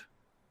world.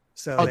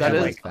 So that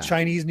is like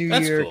Chinese New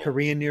Year, cool.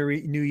 Korean New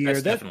Year.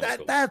 That's definitely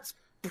cool. That's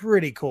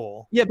pretty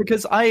cool. Yeah,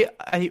 because I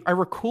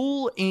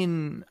recall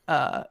in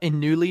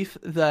New Leaf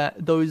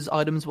that those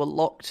items were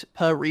locked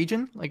per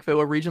region, like they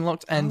were region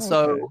locked, and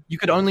so you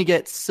could only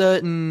get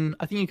certain.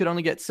 I think you could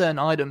only get certain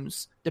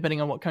items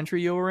depending on what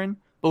country you were in.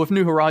 But with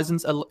New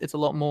Horizons, it's a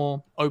lot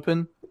more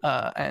open,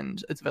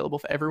 and it's available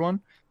for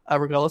everyone,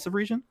 regardless of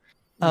region.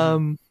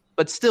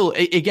 But still,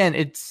 again,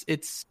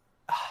 it's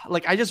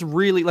like I just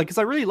really like, because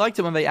I really liked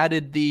it when they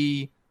added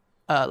the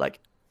what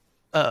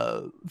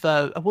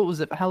was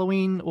it for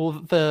Halloween, or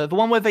the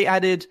one where they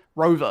added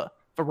Rover,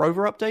 the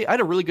Rover update. I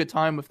had a really good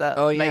time with that.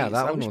 Oh yeah, maze.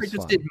 that I one wish was they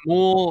just fun. did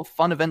more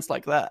fun events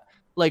like that,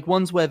 like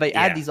ones where they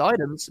add these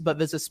items, but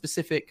there's a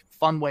specific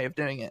fun way of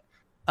doing it.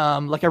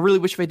 Like I really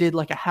wish they did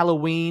like a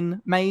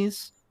Halloween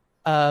maze.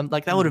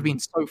 Like that would have been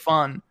so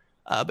fun.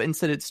 But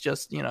instead it's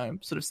just,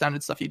 sort of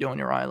standard stuff you do on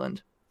your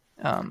island.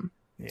 I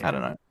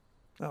don't know.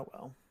 Oh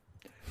well.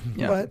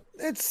 Yeah. But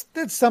it's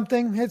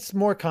something. It's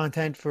more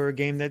content for a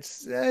game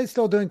that's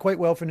still doing quite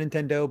well for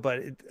Nintendo,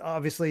 but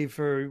obviously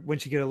for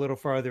once you get a little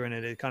farther in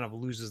it, it kind of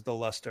loses the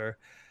luster.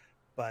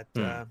 But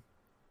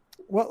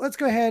well, let's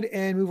go ahead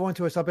and move on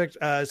to a subject.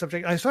 I'm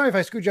sorry if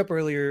I screwed you up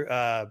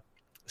earlier,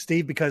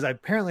 Steve, because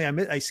apparently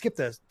I skipped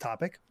the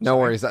topic. No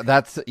worries.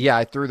 That's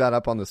I threw that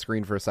up on the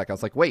screen for a second. I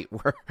was like, wait,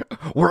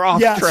 we're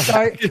off track.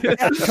 Sorry,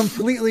 I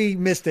completely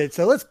missed it.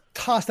 So let's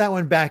toss that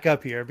one back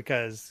up here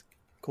because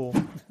cool.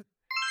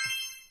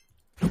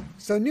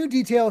 So new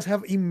details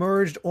have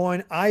emerged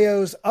on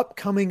IO's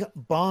upcoming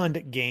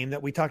Bond game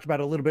that we talked about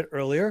a little bit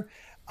earlier.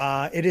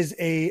 It is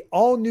a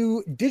all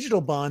new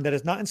digital Bond that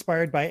is not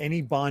inspired by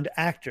any Bond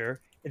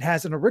actor. It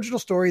has an original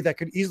story that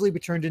could easily be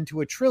turned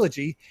into a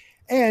trilogy.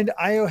 And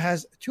IO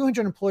has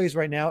 200 employees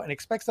right now and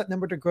expects that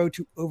number to grow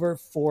to over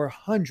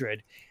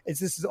 400.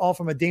 This is all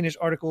from a Danish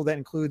article that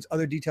includes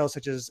other details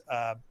such as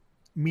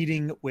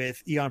meeting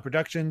with Eon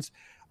Productions.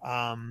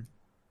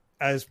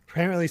 As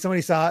apparently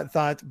somebody thought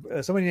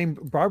somebody named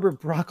Barbara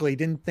Broccoli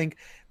didn't think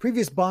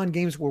previous Bond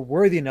games were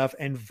worthy enough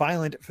and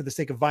violent for the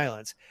sake of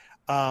violence.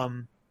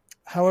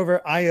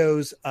 However,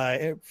 IO's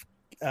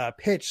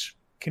pitch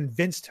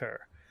convinced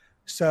her.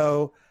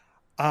 So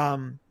I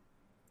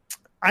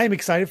am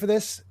excited for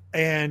this.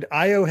 And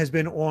IO has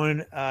been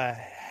on a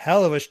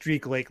hell of a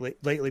streak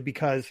lately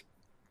because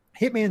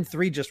Hitman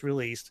 3 just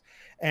released.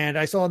 And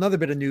I saw another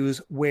bit of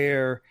news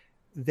where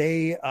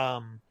they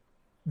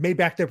made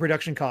back their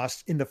production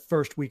costs in the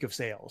first week of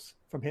sales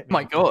from Hitman.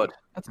 My God,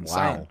 that's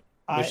insane.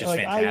 Wow. Which is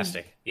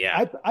fantastic.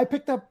 I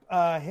picked up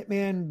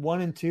Hitman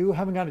 1 and 2.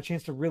 Haven't got a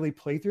chance to really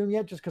play through them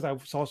yet just because I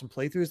saw some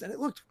playthroughs and it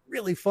looked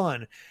really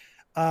fun.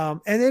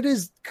 And it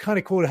is kind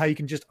of cool how you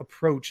can just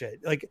approach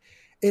it. Like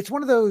it's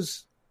one of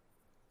those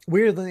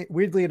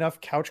weirdly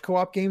enough couch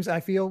co-op games, I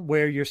feel,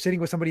 where you're sitting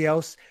with somebody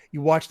else, you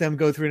watch them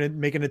go through and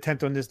make an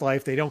attempt on this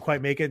life, they don't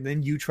quite make it, and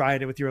then you try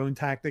it with your own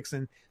tactics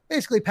and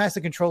basically pass the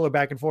controller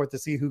back and forth to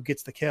see who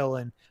gets the kill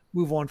and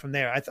move on from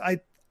there.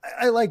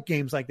 I like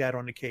games like that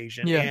on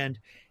occasion, and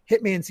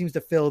Hitman seems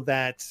to fill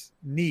that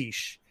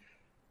niche.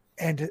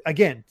 And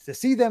again, to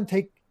see them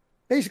take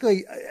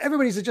basically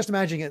everybody's just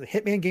imagining it,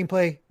 Hitman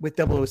gameplay with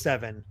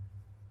 007,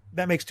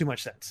 that makes too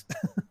much sense.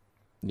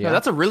 Yeah,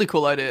 that's a really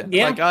cool idea.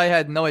 Yeah. Like I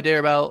had no idea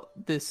about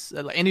this,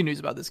 any news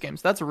about this game,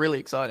 so that's really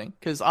exciting.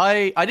 Because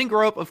I didn't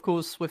grow up, of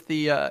course, with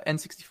the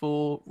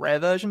N64 Rare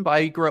version, but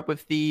I grew up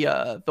with the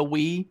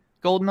Wii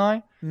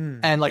GoldenEye,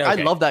 and like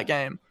I love that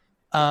game.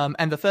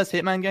 And the first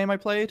Hitman game I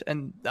played,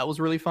 and that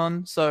was really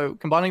fun. So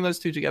combining those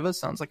two together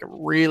sounds like a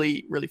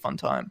really, really fun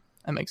time.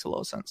 That makes a lot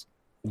of sense.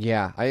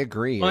 Yeah, I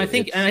agree. Well, I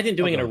think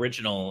doing an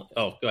original.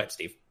 Oh, go ahead,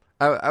 Steve.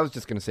 I was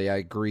just going to say I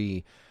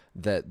agree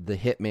that the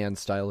Hitman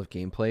style of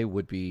gameplay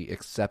would be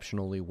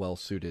exceptionally well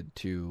suited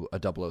to a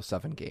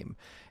 007 game.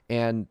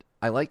 And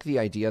I like the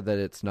idea that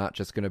it's not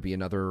just going to be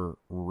another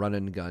run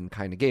and gun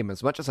kind of game.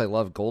 As much as I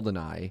love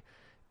GoldenEye,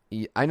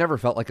 I never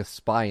felt like a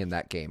spy in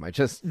that game. I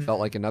just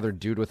felt like another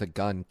dude with a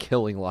gun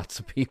killing lots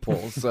of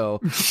people. So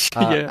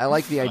I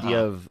like the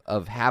idea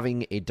of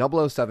having a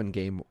 007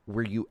 game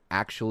where you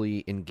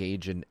actually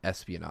engage in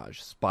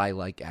espionage,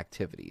 spy-like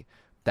activity.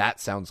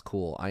 That sounds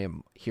cool. I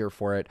am here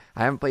for it.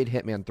 I haven't played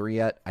Hitman 3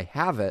 yet. I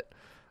have it,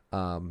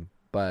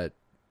 but,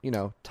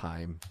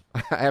 time.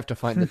 I have to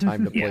find the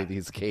time to play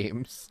these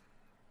games.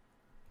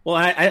 Well,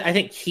 I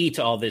think key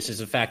to all this is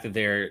the fact that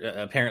they're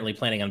apparently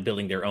planning on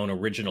building their own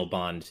original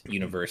Bond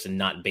universe and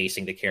not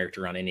basing the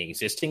character on any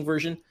existing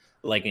version,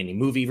 like any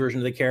movie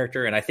version of the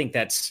character. And I think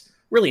that's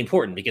really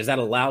important because that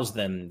allows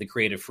them the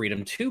creative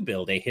freedom to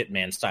build a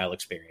Hitman style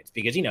experience.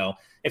 Because,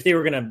 if they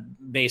were going to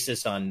base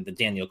this on the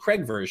Daniel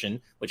Craig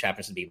version, which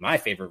happens to be my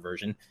favorite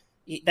version,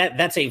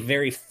 that's a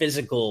very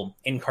physical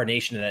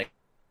incarnation of that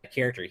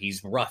character.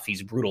 He's rough,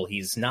 he's brutal,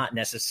 he's not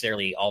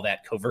necessarily all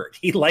that covert.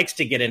 He likes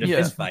to get into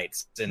fist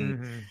fights.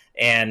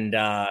 And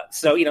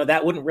so,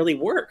 that wouldn't really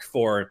work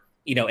for,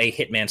 a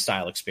Hitman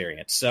style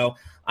experience. So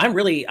I'm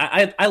really,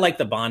 I like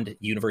the Bond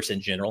universe in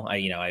general.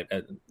 I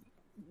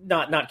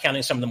not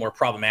counting some of the more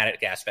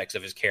problematic aspects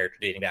of his character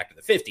dating back to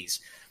the 50s,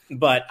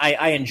 but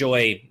I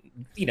enjoy,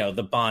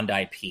 the Bond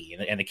IP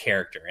and the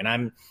character. And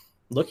I'm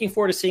looking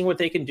forward to seeing what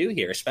they can do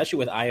here, especially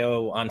with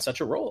IO on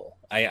such a roll.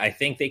 I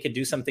think they could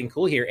do something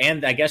cool here.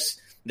 And I guess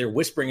they're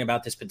whispering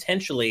about this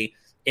potentially,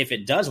 if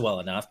it does well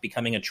enough,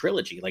 becoming a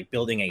trilogy, like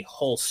building a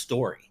whole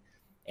story.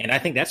 And I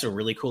think that's a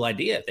really cool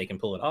idea if they can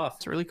pull it off.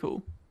 It's really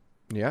cool.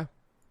 Yeah.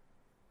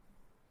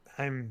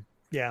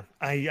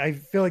 I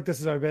feel like this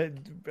is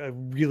a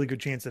really good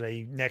chance at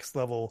a next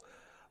level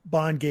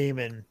Bond game,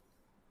 and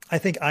I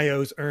think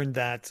IO's earned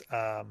that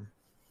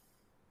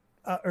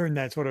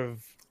sort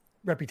of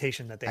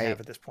reputation that they have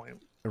at this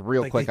point.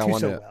 Real like, quick, I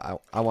want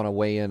to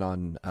weigh in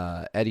on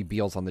Eddie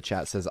Beals on the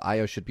chat. Says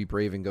IO should be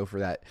brave and go for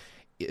that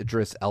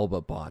Idris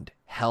Elba Bond.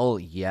 Hell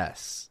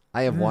yes,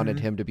 I have wanted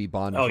him to be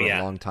Bond for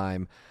a long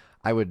time.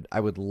 I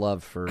would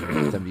love for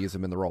them to use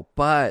him in the role,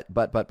 but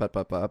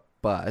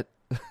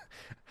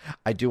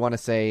I do want to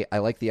say I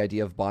like the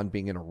idea of Bond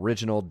being an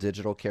original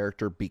digital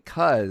character,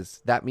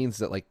 because that means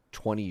that like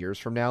 20 years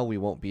from now, we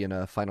won't be in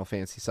a Final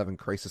Fantasy VII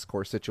Crisis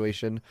Core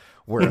situation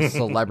where a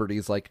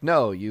celebrity's like,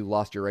 no, you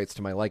lost your rights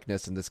to my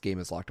likeness and this game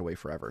is locked away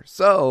forever.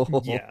 So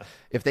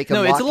if they can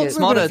it's a lot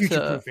smarter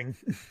future-proofing.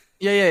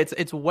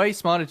 It's way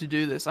smarter to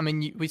do this. I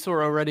mean, we saw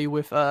already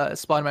with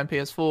Spider-Man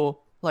PS4,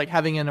 like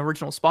having an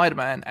original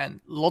Spider-Man, and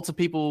lots of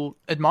people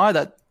admire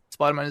that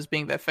Spider-Man as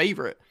being their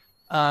favorite.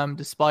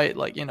 Despite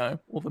like,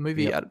 all the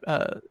movie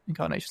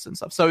incarnations and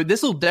stuff. So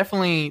this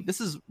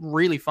is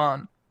really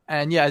fun.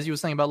 And yeah, as you were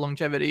saying about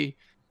longevity,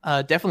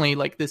 definitely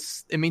like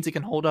this, it means it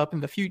can hold up in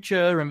the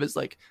future, and there's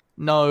like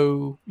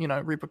no,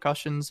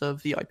 repercussions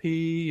of the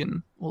IP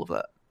and all of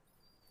that.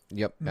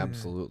 Yep,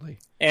 absolutely.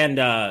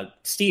 And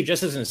Steve,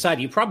 just as an aside,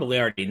 you probably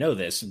already know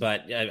this,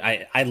 but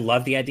I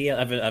love the idea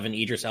of an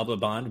Idris Elba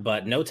Bond,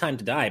 but No Time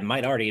to Die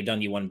might already have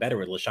done you one better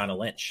with Lashana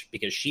Lynch,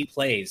 because she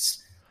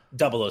plays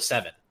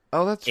 007.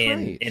 Oh, that's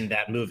right. In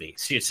that movie.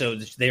 So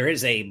there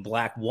is a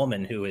black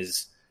woman who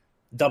is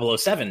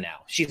 007 now.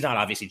 She's not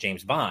obviously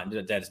James Bond.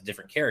 That's a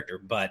different character.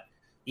 But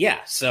yeah,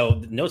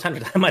 so No Time to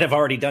Die might have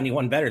already done you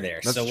one better there.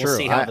 That's so we'll true.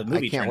 see how the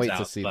movie turns out. I can't wait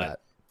to see that.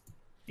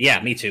 Yeah,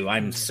 me too.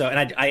 I was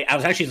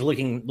actually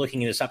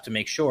looking this up to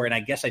make sure, and I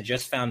guess I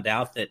just found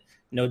out that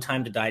No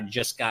Time to Die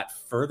just got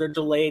further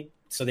delayed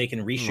so they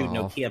can reshoot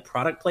Nokia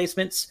product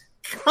placements.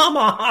 Come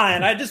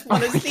on! I just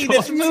want to see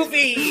this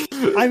movie.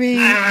 I mean,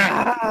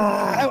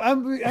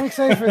 I'm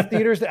excited for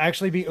theaters to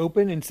actually be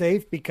open and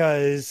safe,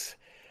 because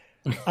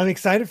I'm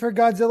excited for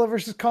Godzilla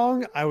versus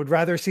Kong. I would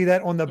rather see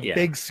that on the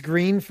big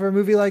screen for a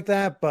movie like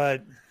that,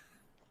 but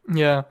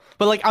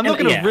like I'm not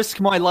going to risk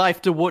my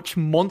life to watch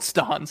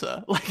Monster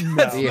Hunter. Like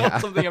that's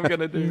not something I'm going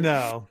to do.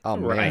 No,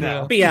 right.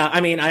 No. But yeah, I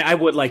mean, I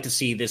would like to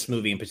see this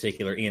movie in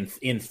particular in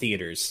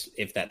theaters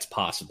if that's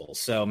possible.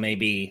 So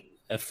maybe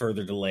a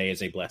further delay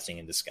is a blessing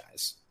in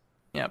disguise.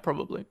 Yeah,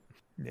 probably.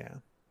 Yeah.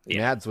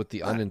 Mads with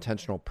the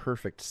unintentional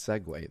perfect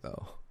segue,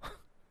 though.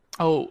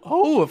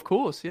 Oh, of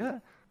course, yeah.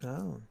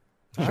 Oh.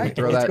 All right,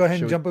 let's go ahead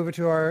and jump over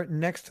to our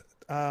next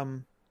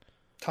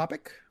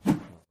topic.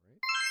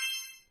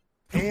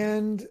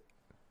 And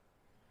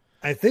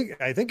I think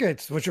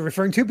it's what you're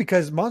referring to,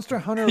 because Monster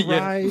Hunter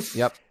Rise,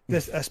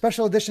 this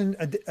special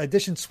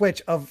edition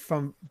Switch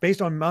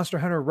based on Monster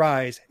Hunter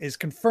Rise is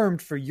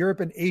confirmed for Europe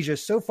and Asia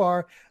so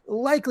far,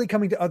 likely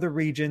coming to other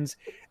regions.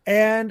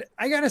 And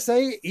I gotta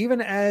say,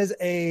 even as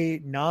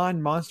a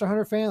non-Monster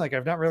Hunter fan, like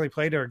I've not really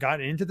played or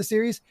gotten into the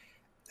series,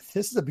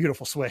 this is a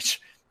beautiful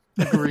Switch.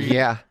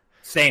 Yeah,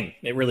 same.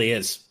 It really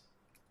is.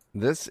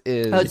 This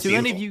is. Do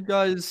any of you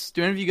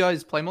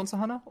guys play Monster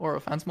Hunter or are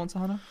fans of Monster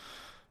Hunter?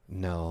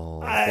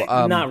 No,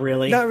 not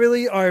really. Not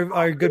really.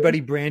 Our good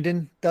buddy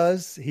Brandon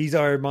does. He's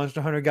our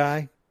Monster Hunter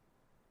guy.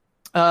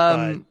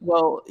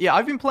 Well, yeah,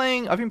 I've been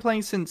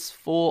playing since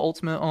 4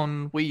 Ultimate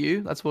on Wii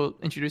U. That's what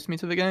introduced me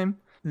to the game.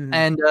 Mm-hmm.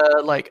 And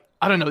like,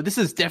 I don't know, this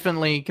is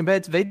definitely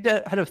compared to, they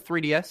had a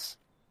 3DS.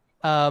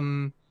 They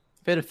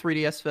had a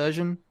 3DS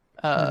version,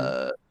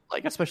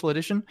 like a special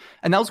edition,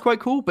 and that was quite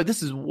cool. But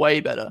this is way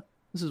better.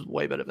 This is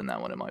way better than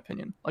that one, in my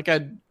opinion. Like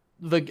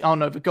the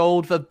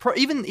gold,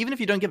 even if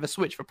you don't get the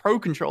Switch, the Pro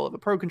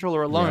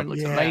Controller alone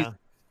looks amazing.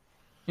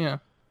 Yeah,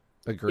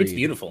 agreed. It's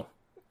beautiful.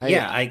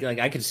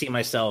 I could see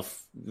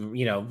myself,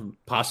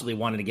 possibly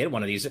wanting to get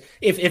one of these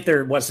if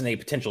there wasn't a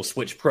potential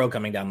Switch Pro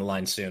coming down the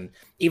line soon.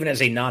 Even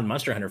as a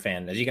non-Monster Hunter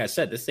fan, as you guys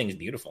said, this thing is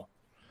beautiful.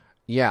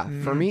 Yeah,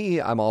 for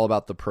me, I'm all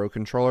about the Pro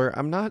Controller.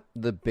 I'm not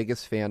the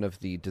biggest fan of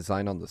the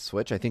design on the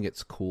Switch. I think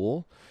it's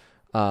cool.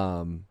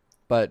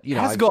 But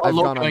it's got a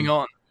lot going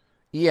on.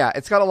 Yeah,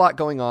 it's got a lot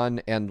going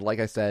on, and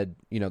like I said,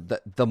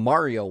 the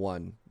Mario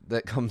one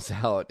that comes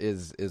out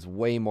is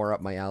way more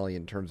up my alley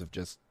in terms of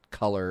just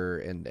color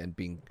and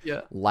being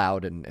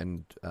loud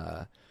and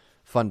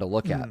fun to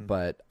look at.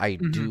 But I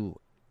do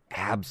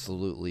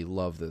absolutely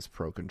love this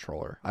Pro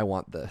Controller. I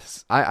want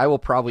this. I will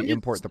probably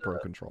import the Pro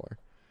Controller.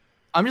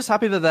 I'm just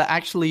happy that they're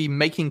actually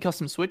making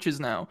custom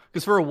Switches now,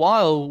 because for a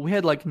while we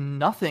had like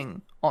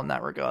nothing on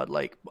that regard.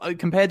 Like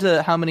compared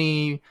to how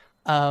many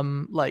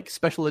like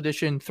special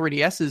edition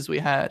 3DSs we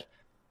had,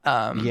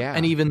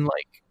 and even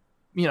like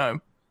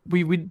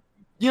we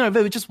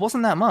there just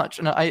wasn't that much.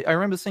 And I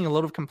remember seeing a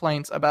lot of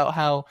complaints about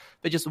how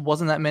there just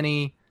wasn't that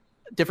many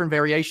different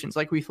variations.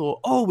 Like we thought,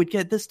 oh, we'd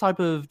get this type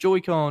of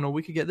Joy-Con, or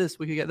we could get this,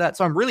 we could get that.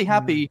 So I'm really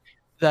happy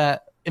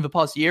that in the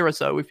past year or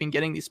so, we've been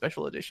getting these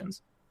special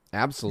editions.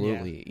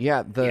 Absolutely.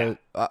 Yeah.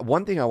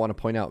 One thing I want to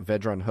point out,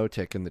 Vedran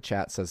Hotik in the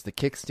chat says the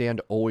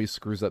kickstand always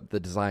screws up the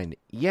design.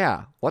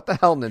 Yeah. What the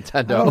hell,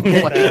 Nintendo?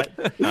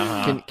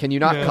 Can you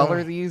not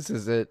color these?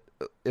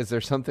 Is there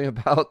something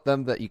about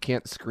them that you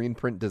can't screen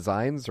print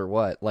designs or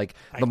what? Like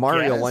the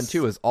Mario one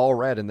too is all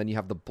red, and then you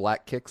have the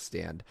black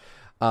kickstand.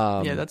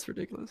 Yeah, that's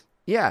ridiculous.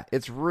 Yeah,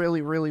 it's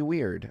really, really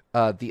weird.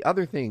 The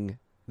other thing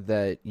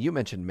that you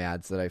mentioned,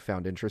 Mads, that I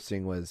found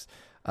interesting was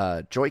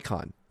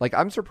Joy-Con. Like,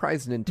 I'm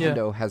surprised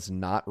Nintendo has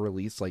not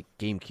released like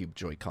GameCube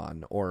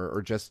Joy-Con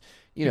or just,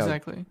 you know,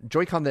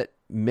 Joy-Con that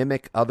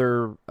mimic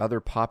other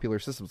popular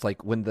systems.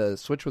 Like when the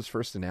Switch was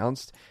first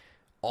announced,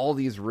 all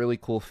these really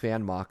cool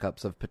fan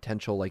mock-ups of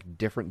potential like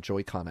different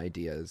Joy-Con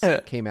ideas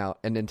came out,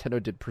 and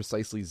Nintendo did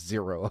precisely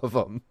 0 of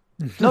them.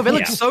 No, they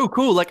look so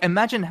cool. Like,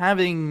 imagine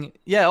having,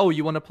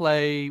 you want to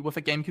play with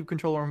a GameCube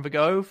controller on the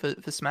go for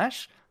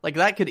Smash? Like,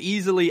 that could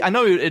easily, I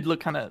know it'd look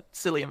kind of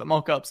silly in the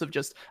mock-ups of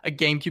just a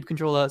GameCube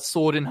controller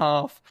sawed in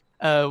half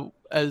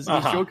as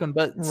Joy-Con,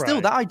 but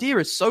still, that idea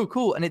is so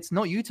cool, and it's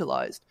not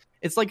utilized.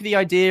 It's like the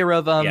idea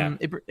of,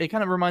 it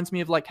kind of reminds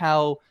me of like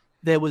how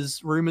there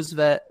was rumors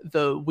that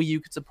the Wii U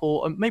could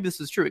support, or maybe this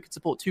is true, it could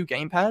support 2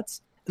 gamepads,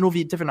 and all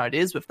the different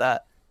ideas with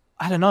that.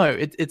 I don't know.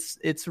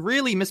 It's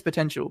really missed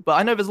potential, but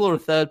I know there's a lot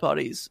of third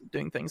parties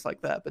doing things like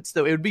that. But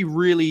still, it would be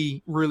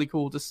really, really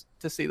cool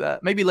to see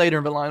that. Maybe later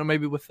in the line, or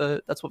maybe with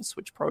that's what the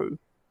Switch Pro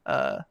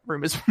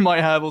rumors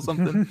might have or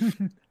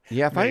something.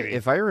 Yeah,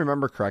 if I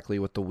remember correctly,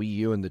 with the Wii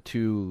U and the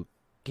 2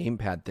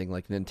 gamepad thing,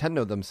 like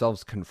Nintendo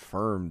themselves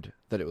confirmed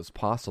that it was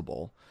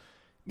possible.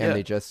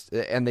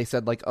 And they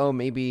said like, oh,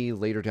 maybe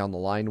later down the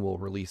line we'll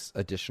release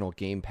additional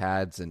game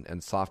pads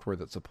and software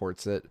that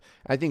supports it.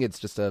 I think it's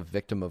just a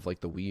victim of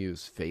like the Wii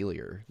U's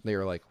failure. They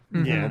were like,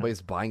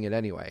 nobody's buying it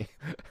anyway.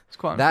 It's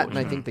quite that, and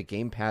I think the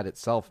gamepad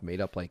itself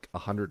made up like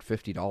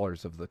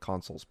 $150 of the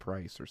console's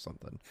price or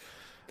something.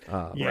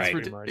 It's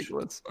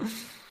ridiculous.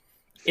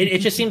 It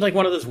just seems like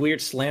one of those weird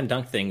slam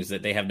dunk things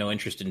that they have no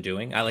interest in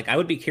doing. I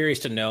would be curious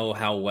to know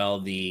how well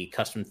the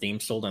custom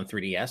themes sold on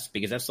 3DS,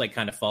 because that's like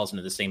kind of falls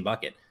into the same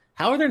bucket.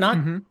 How are there not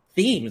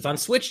themes on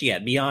Switch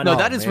yet beyond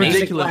that is Basic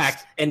ridiculous.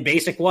 Black and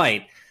Basic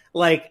White?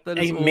 Like,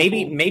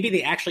 maybe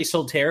they actually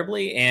sold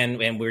terribly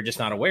and we're just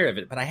not aware of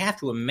it. But I have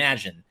to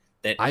imagine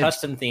that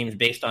custom themes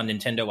based on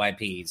Nintendo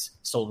IPs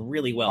sold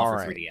really well for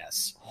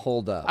 3DS.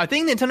 Hold up. I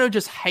think Nintendo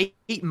just hate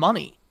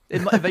money.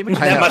 That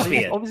must be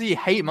it. Obviously, you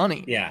hate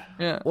money.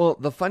 Yeah. Well,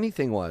 the funny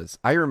thing was,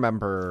 I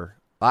remember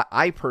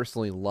I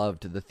personally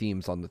loved the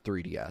themes on the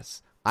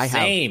 3DS. I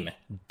have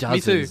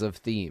dozens of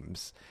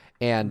themes.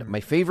 And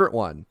my favorite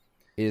one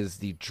is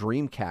the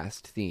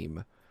Dreamcast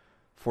theme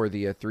for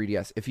the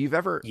 3DS. If you've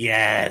ever...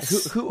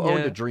 Yes! Who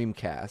owned a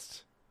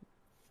Dreamcast?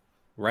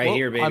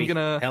 Here, baby.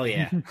 Hell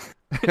yeah.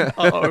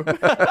 Uh-oh.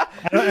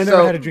 I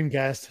never had a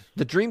Dreamcast.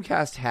 The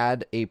Dreamcast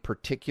had a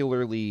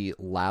particularly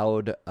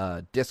loud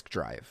disk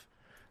drive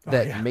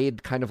that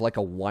made kind of like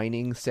a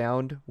whining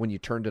sound when you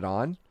turned it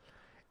on.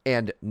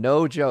 And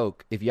no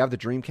joke, if you have the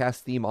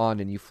Dreamcast theme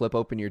on and you flip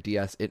open your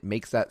DS, it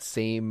makes that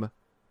same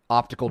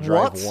optical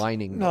drive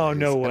whining noise.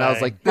 No way. And I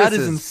was like, that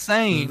is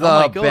insane.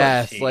 The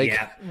best. Like,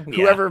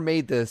 whoever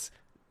made this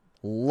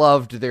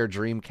loved their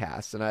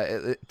Dreamcast. And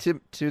I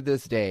to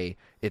this day,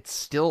 it's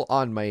still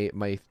on my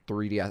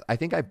 3DS. I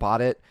think I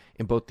bought it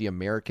in both the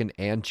American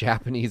and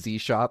Japanese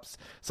eShops,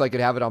 so I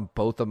could have it on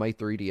both of my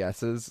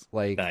 3DSs.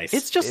 Like, nice.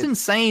 It's just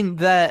insane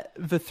that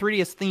the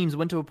 3DS themes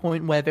went to a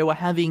point where they were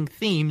having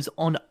themes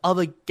on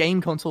other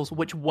game consoles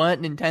which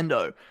weren't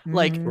Nintendo.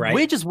 Like,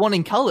 we're just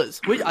wanting colors.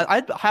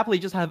 I'd happily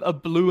just have a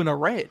blue and a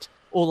red,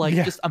 or like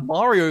just a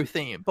Mario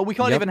theme, but we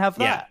can't even have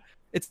that. Yeah.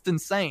 It's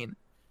insane.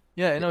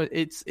 Yeah, no,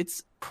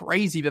 it's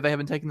crazy that they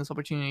haven't taken this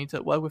opportunity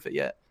to work with it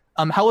yet.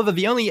 However,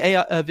 the only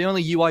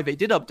UI they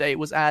did update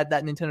was add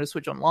that Nintendo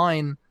Switch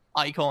Online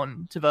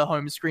icon to the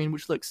home screen,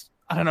 which looks,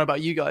 I don't know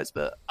about you guys,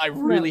 but I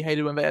really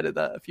hated when they added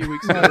that a few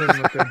weeks ago.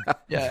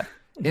 Yeah,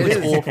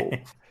 it's awful.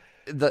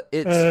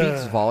 It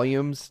speaks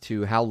volumes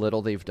to how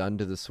little they've done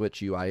to the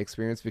Switch UI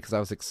experience, because I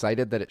was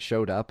excited that it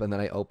showed up, and then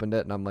I opened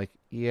it and I'm like,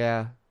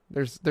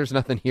 there's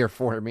nothing here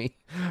for me.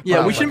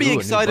 Yeah, we shouldn't be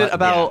excited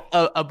about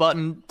a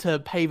button to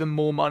pay them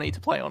more money to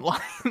play online.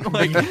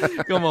 Like,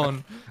 come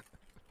on.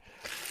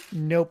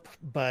 Nope.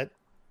 But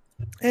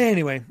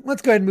anyway,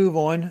 let's go ahead and move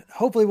on.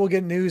 Hopefully we'll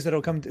get news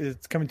that'll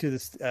it's coming to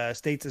the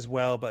States as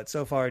well, but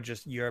so far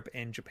just Europe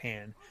and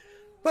Japan.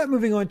 But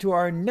moving on to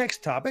our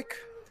next topic.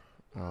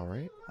 All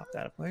right. Pop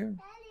that up there.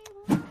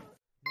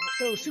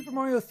 So Super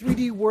Mario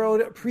 3D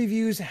World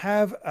previews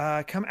have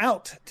come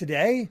out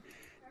today,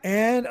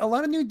 and a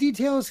lot of new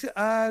details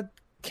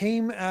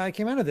came out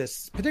of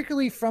this,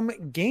 particularly from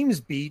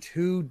GamesBeat,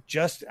 who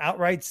just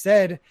outright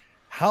said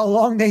how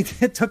long they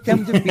took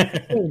them to beat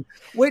the game.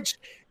 Which,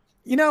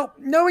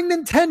 knowing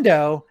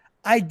Nintendo,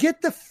 I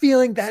get the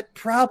feeling that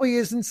probably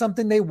isn't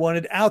something they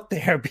wanted out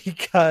there,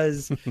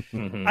 because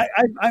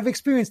I've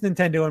experienced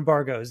Nintendo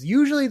embargoes.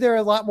 Usually they're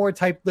a lot more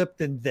tight-lipped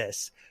than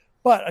this.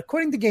 But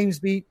according to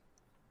GamesBeat,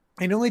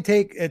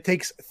 it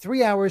takes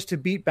 3 hours to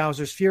beat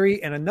Bowser's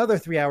Fury and another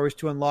 3 hours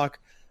to unlock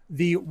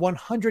the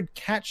 100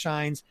 cat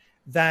shines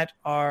that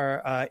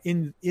are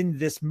in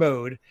this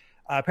mode.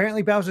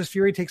 Apparently, Bowser's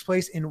Fury takes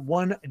place in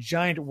one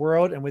giant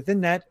world, and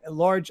within that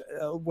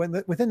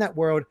within that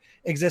world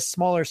exists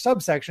smaller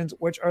subsections,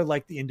 which are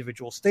like the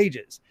individual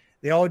stages.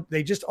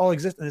 They just all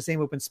exist in the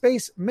same open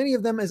space, many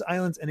of them as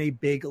islands in a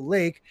big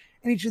lake,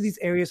 and each of these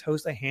areas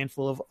hosts a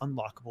handful of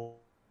unlockable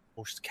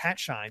cat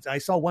shines. I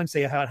saw one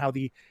say how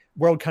the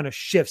world kind of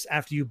shifts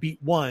after you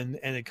beat one,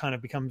 and it kind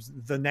of becomes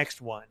the next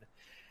one.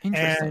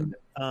 Interesting.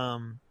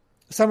 And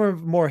some are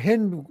more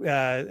hidden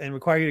and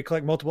require you to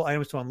collect multiple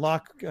items to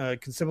unlock,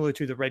 similar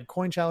to the red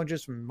coin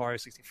challenges from Mario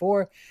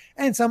 64.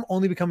 And some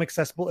only become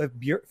accessible if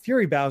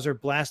Fury Bowser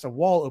blasts a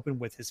wall open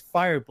with his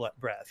fire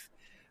breath.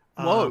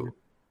 Whoa.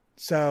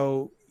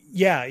 So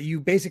yeah, you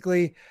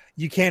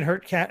can't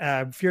hurt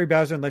Fury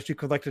Bowser unless you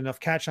collect enough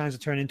cat shines to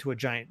turn into the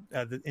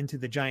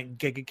giant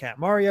Giga Cat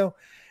Mario,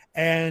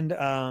 and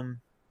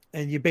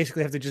you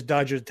basically have to just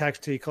dodge your attacks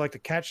till you collect a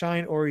cat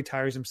shine, or he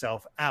tires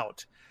himself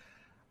out.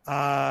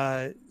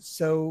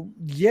 So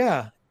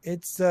yeah,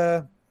 it's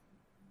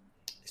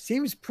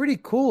seems pretty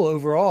cool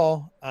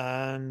overall,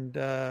 and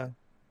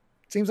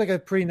seems like a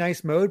pretty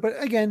nice mode.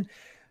 But again,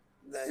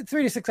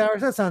 3 to 6 hours,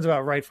 that sounds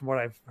about right from what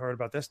I've heard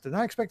about this. Did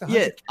not expect 100.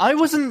 Yeah, I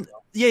wasn't.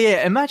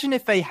 Yeah. Imagine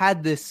if they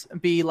had this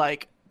be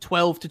like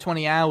 12 to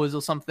 20 hours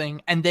or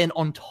something, and then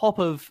on top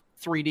of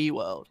 3D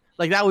World,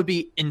 like that would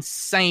be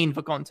insane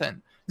for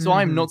content. So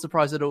I'm not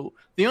surprised at all.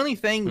 The only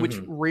thing which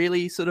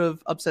really sort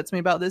of upsets me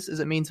about this is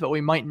it means that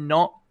we might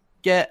not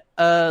get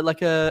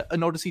like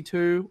an Odyssey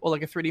 2 or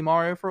like a 3D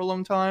Mario for a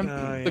long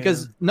time,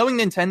 because knowing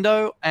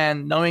Nintendo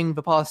and knowing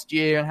the past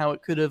year and how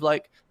it could have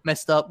like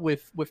messed up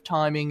with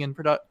timing and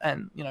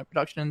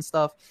production and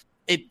stuff,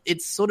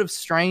 it's sort of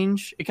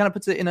strange. It kind of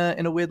puts it in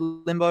a weird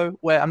limbo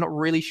where I'm not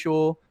really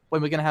sure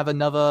when we're going to have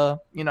another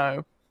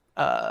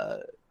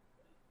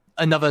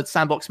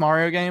sandbox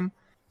Mario game.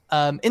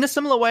 In a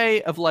similar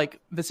way of like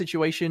the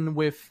situation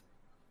with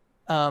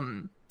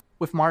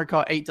Mario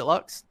Kart 8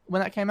 Deluxe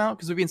when that came out,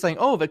 because we've been saying,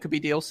 there could be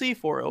DLC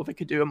for it, or they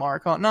could do a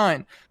Mario Kart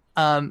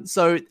 9.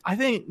 So I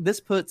think this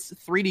puts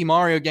 3D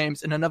Mario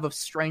games in another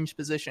strange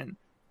position.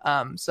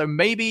 So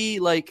maybe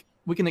like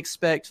we can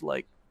expect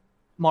like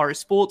Mario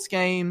sports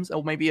games,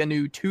 or maybe a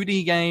new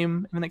 2D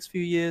game in the next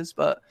few years.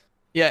 But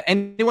yeah,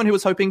 anyone who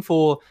was hoping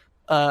for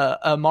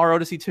a Mario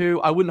Odyssey 2,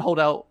 I wouldn't hold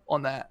out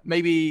on that.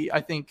 Maybe I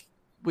think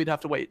we'd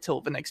have to wait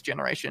till the next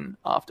generation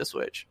after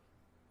Switch.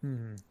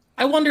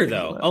 I wonder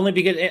though, only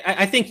because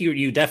I think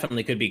you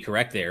definitely could be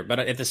correct there, but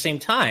at the same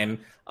time,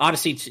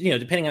 Odyssey,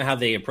 depending on how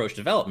they approach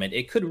development,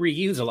 it could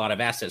reuse a lot of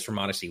assets from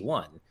Odyssey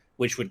 1,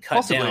 which would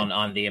cut down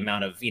on the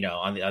amount of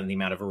on the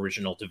amount of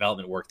original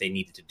development work they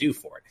needed to do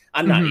for it.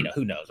 I'm not,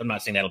 who knows? I'm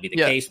not saying that'll be the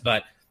case,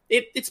 but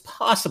it's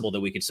possible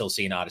that we could still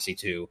see an Odyssey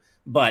 2.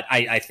 But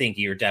I think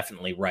you're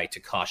definitely right to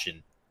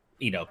caution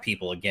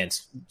people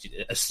against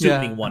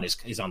assuming one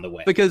is on the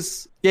way.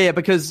 Because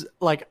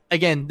like,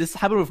 again, this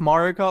happened with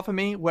Mario Kart for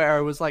me, where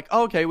I was like,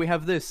 okay, we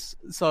have this,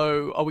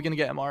 so are we going to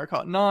get a Mario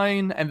Kart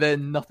 9? And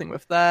then nothing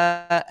with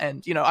that.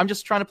 And, I'm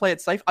just trying to play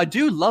it safe. I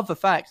do love the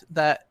fact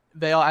that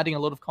they are adding a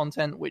lot of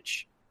content,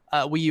 which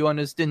Wii U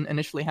owners didn't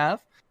initially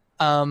have.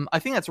 I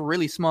think that's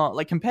really smart.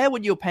 Like, compare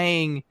what you're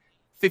paying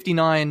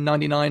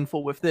 $59.99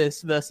 for with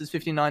this versus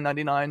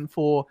 $59.99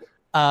 for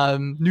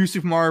New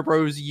Super Mario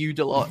Bros. U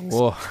Deluxe.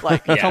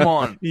 Like, come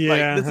on.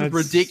 Like, this is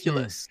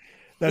ridiculous.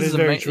 That is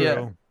very true.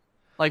 Yeah.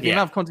 Like, the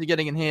amount of content you're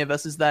getting in here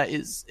versus that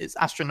is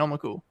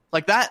astronomical.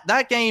 Like,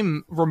 that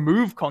game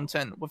removed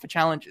content with the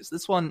challenges.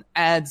 This one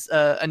adds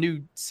a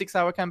new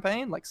 6-hour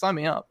campaign. Like, sign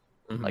me up.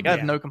 Like, I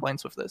have no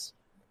complaints with this.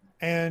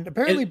 And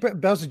apparently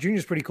Bowser Jr.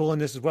 is pretty cool in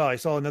this as well. I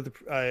saw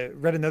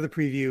read another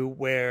preview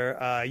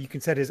where you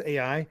can set his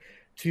AI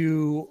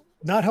to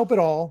not help at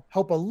all,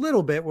 help a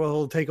little bit where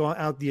he'll take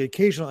out the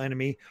occasional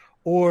enemy,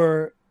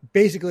 or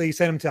basically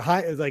set him to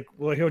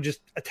he'll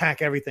just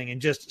attack everything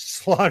and just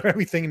slaughter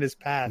everything in his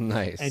path.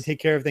 Nice. And take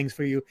care of things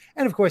for you.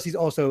 And of course, he's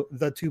also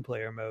the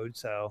 2-player mode,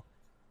 so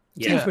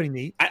seems pretty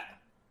neat.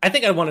 I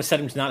think I want to set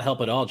him to not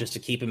help at all, just to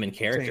keep him in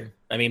character. Same.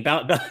 I mean,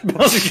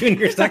 Bowser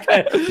Jr. is not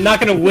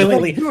going to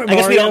willingly. I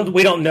guess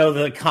we don't know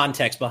the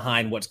context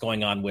behind what's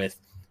going on with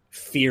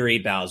Fury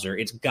Bowser.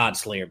 It's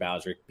Godslayer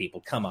Bowser.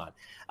 People, come on.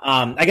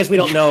 I guess we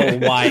don't know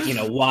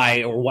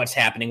why or what's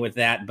happening with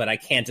that, but I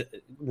can't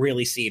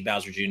really see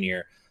Bowser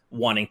Jr.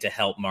 wanting to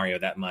help Mario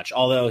that much.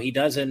 Although he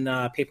does in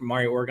Paper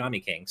Mario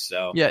Origami King.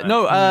 So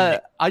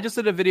I just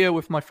did a video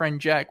with my friend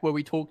Jack where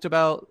we talked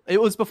about.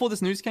 It was before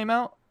this news came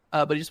out.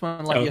 But it just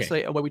went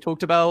yesterday, where we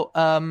talked about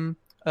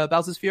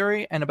Bowser's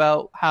Fury and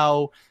about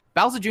how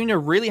Bowser Jr.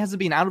 really hasn't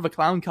been out of a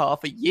clown car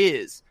for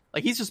years.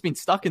 Like, he's just been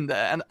stuck in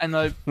there, and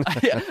I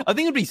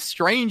think it'd be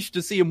strange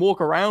to see him walk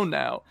around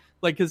now.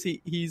 Like, because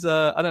he's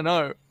I don't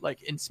know,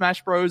 like in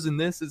Smash Bros. And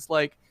this is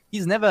like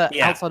he's never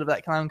outside of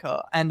that clown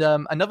car. And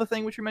another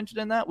thing which we mentioned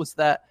in that was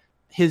that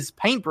his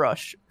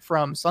paintbrush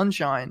from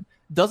Sunshine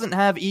doesn't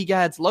have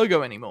EGAD's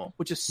logo anymore,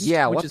 which is super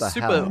I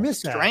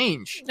missed that.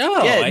 strange.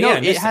 Oh,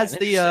 it has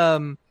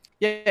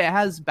it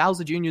has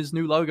Bowser Jr.'s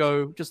new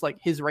logo, just like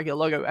his regular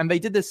logo, and they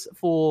did this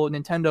for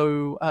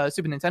Nintendo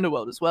Super Nintendo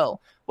World as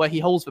well, where he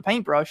holds the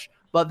paintbrush,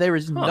 but there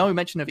is no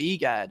mention of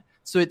EGAD.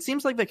 So it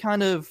seems like they're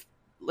kind of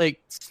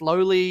like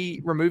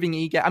slowly removing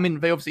EGAD. I mean,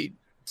 they obviously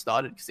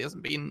started because he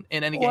hasn't been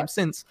in any game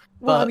since.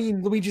 Well, but... I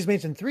mean, Luigi's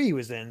Mansion 3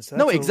 was in. So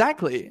no,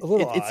 exactly.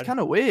 It's kind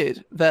of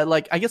weird that,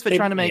 like, I guess they're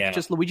trying to make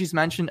just Luigi's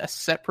Mansion a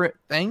separate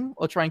thing,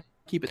 or try and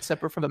keep it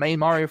separate from the main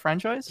Mario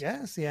franchise.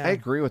 Yes, yeah. I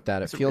agree with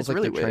that. It feels like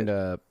really they're trying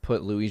to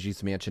put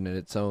Luigi's Mansion in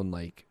its own,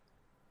 like,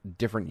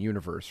 different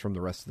universe from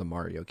the rest of the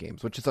Mario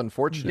games, which is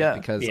unfortunate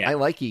because I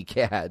like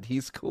EGAD.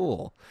 He's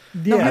cool.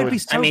 Yeah, no, it'd be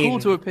so cool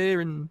to appear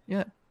in.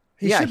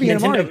 He should be in a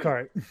Mario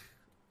Kart.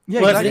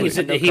 Yeah, well,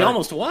 exactly. He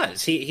almost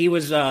was. He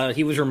was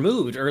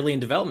removed early in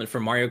development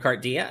from Mario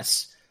Kart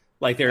DS.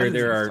 Like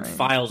there are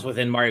files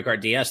within Mario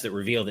Kart DS that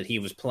reveal that he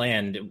was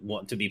planned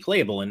to be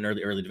playable in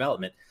early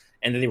development,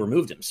 and then they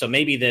removed him. So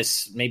maybe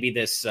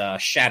this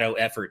shadow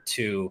effort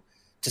to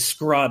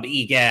scrub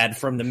EGAD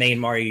from the main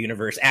Mario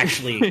universe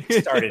actually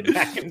started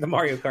back in the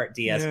Mario Kart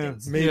DS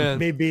days.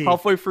 Maybe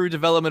halfway through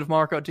development of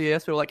Mario Kart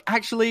DS, they were like,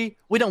 actually,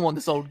 we don't want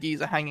this old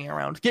geezer hanging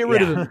around. Get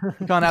rid of him.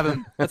 We can't have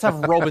him. Let's have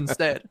Rob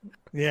instead.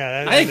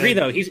 Yeah, I agree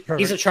though.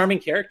 He's a charming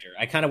character.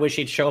 I kind of wish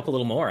he'd show up a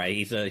little more.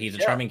 He's a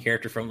charming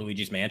character from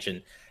Luigi's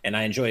Mansion, and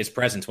I enjoy his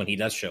presence when he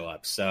does show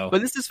up. So,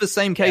 but this is the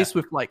same case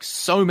with like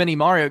so many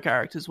Mario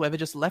characters where they're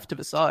just left to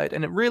the side,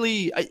 and it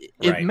really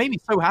made me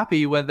so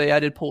happy when they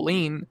added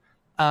Pauline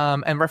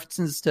and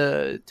references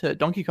to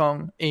Donkey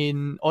Kong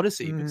in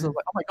Odyssey, because I was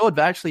like, oh my god,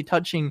 they're actually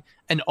touching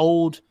an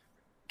old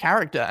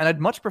character, and I'd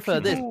much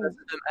prefer this rather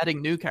than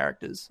adding new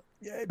characters.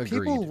 Yeah,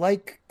 people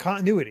like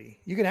continuity.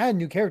 You can add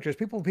new characters.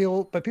 People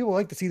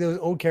like to see those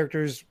old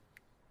characters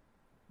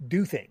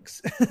do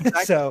things.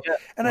 Exactly.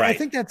 I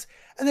think and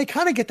they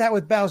kind of get that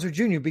with Bowser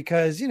Jr.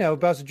 because,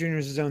 Bowser Jr.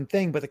 is his own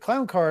thing, but the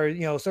clown car,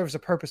 serves a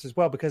purpose as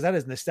well, because that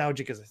is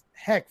nostalgic as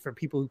heck for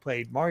people who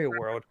played Mario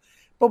World,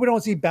 but we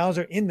don't see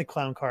Bowser in the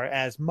clown car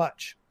as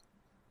much.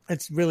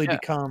 It's really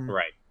become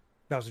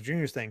Bowser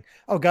Jr.'s thing.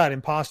 Oh God,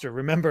 Imposter.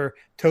 Remember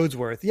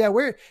Toadsworth? Yeah,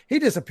 where he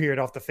disappeared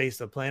off the face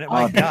of the planet.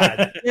 My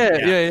God.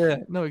 Yeah.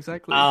 No,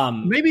 exactly.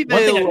 Maybe one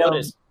thing I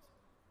noticed.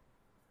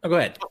 Go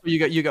ahead.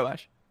 You go,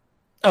 Ash.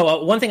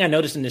 One thing I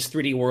noticed in this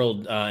 3D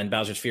World and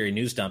Bowser's Fury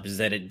news dump is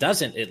that it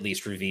doesn't at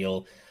least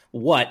reveal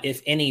what,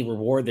 if any,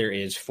 reward there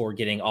is for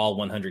getting all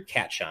 100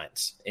 cat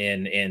shines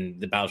in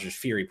the Bowser's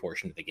Fury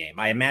portion of the game.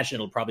 I imagine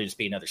it'll probably just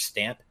be another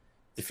stamp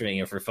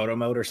for photo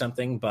mode or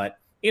something, but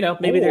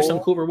maybe there's some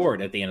cool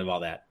reward at the end of all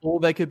that. Or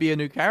there could be a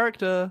new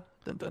character.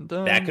 Dun, dun,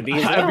 dun. That could be.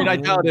 I mean, I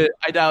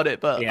doubt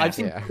it. But I've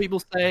seen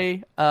people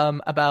say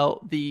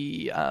about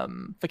the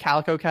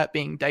Calico Cat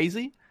being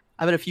Daisy.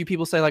 I've had a few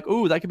people say like,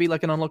 "Ooh, that could be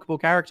like an unlockable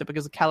character,"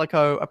 because the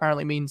Calico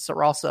apparently means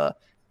Sarasa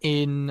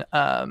in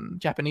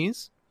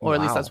Japanese, or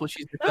at least that's what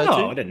she's referred to.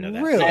 I didn't know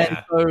that. Really? And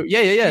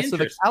so, So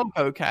the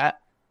Calico Cat,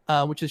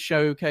 which is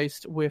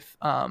showcased with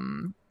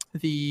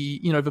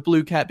the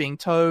blue cat being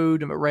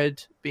Toad and the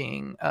red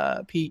being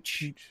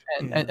Peach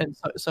and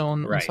so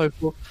on and so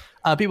forth.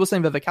 People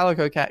saying that the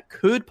Calico Cat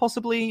could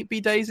possibly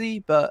be Daisy,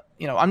 but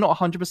I'm not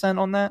 100%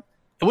 on that.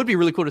 It would be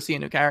really cool to see a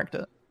new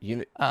character.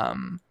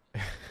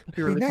 It'd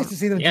be really nice to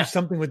see them do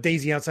something with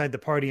Daisy outside the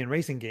party and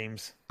racing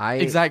games.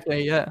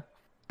 Exactly.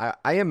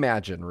 I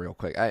imagine real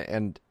quick.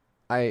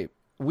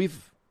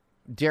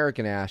 Derek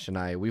and Ash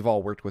and we've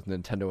all worked with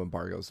Nintendo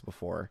embargoes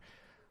before.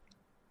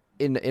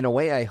 In a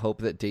way, I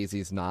hope that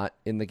Daisy's not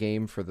in the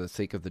game for the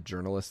sake of the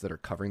journalists that are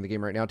covering the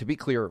game right now. To be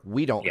clear,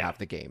 we don't have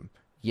the game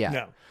yet.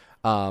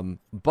 No.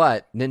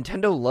 But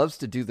Nintendo loves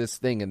to do this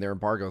thing in their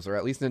embargoes, or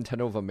at least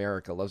Nintendo of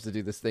America loves to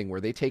do this thing where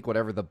they take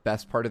whatever the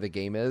best part of the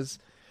game is,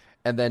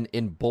 and then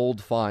in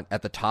bold font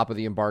at the top of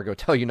the embargo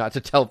tell you not to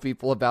tell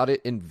people about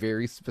it in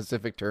very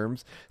specific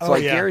terms. So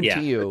I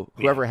guarantee you,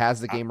 whoever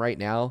has the game right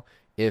now,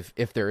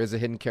 if there is a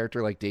hidden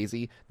character like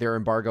Daisy, their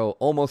embargo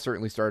almost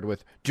certainly started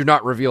with "Do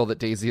not reveal that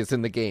Daisy is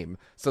in the game."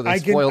 So they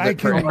spoiled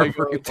it for everyone.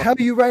 Tell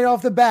you right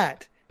off the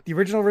bat, the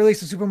original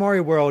release of Super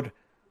Mario World,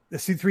 the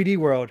 3D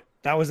World,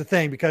 that was the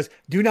thing, because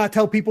do not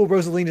tell people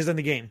Rosalina's in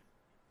the game.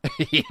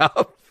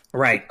 Yep.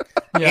 Right.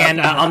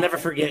 And I'll never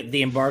forget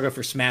the embargo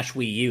for Smash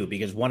Wii U,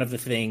 because one of the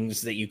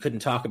things that you couldn't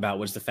talk about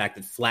was the fact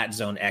that Flat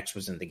Zone X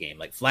was in the game.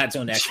 Like, Flat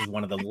Zone X was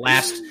one of the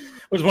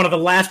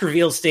last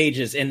revealed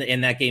stages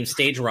in that game's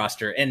stage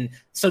roster. And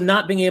so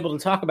not being able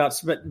to talk about,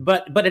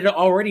 but it had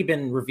already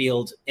been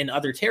revealed in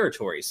other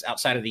territories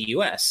outside of the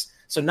US.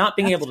 So not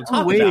being able to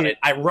talk about it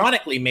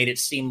ironically made it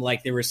seem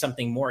like there was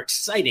something more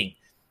exciting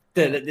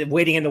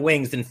waiting in the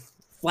wings than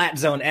Flat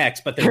Zone X,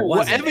 but there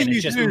wasn't, and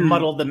it just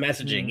muddled the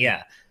messaging.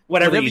 Yeah.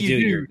 Whatever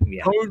you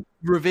do, don't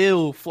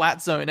reveal Flat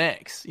Zone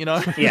X,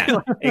 Yeah,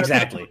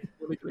 exactly.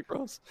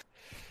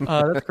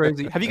 That's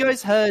crazy. Have you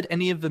guys heard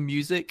any of the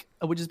music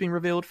which has been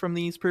revealed from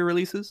these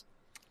pre-releases?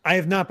 I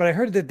have not, but I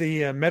heard that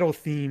the metal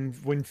theme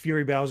when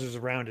Fury Bowser's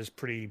around is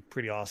pretty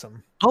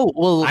awesome. Oh,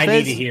 well, I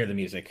need to hear the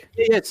music.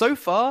 Yeah, so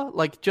far,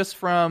 like just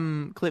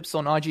from clips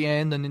on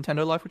IGN and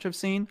Nintendo Life, which I've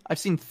seen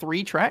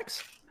 3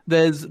 tracks.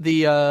 There's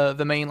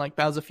the main like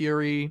Bowser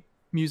Fury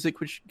music,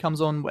 which comes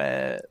on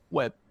where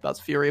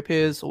Bowser Fury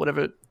appears, or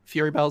whatever,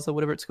 Fury Bowser,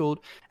 whatever it's called.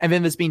 And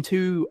then there's been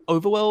 2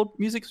 Overworld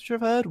musics which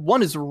I've heard.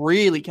 One is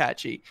really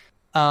catchy.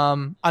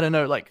 I don't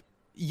know, like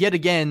yet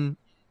again,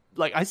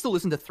 like I still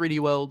listen to 3D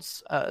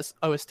World's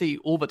OST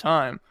all the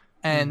time,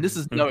 and this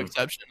is no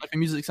exception. Like the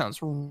music sounds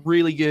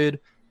really good,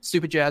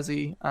 super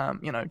jazzy.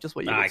 Just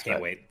what you. I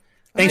can't wait.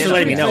 Thanks for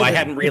letting me know. I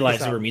hadn't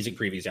realized there were music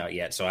previews out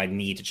yet, so I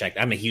need to check.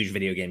 I'm a huge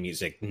video game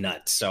music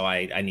nut, so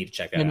I need to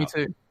check that out. Me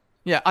too.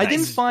 Yeah, I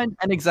didn't find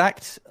an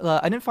exact.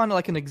 I didn't find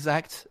like an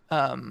exact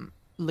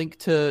link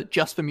to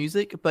just for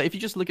music, but if you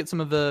just look at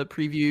some of the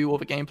preview or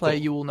the gameplay,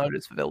 you will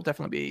notice that there'll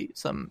definitely be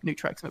some new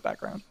tracks in the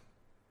background.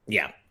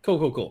 Yeah,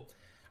 cool.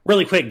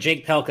 Really quick,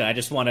 Jake Pelka, I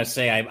just want to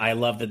say I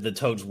love the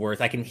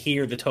Toadsworth. I can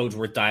hear the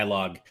Toadsworth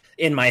dialogue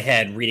in my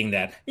head reading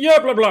that. Yeah,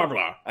 blah, blah,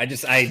 blah. I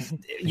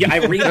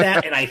read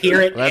that and I hear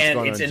it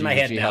and it's in my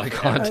head now.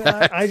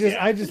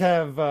 I just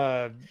have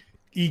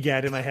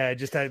EGAD in my head,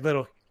 just that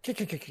little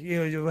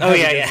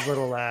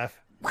little laugh.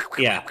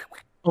 Yeah.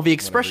 Well, the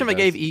expression they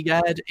gave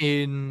EGAD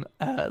in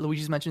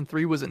Luigi's Mansion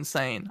 3 was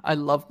insane. I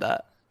loved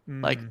that.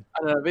 Like,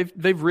 I don't know,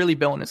 they've really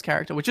built on his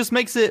character, which just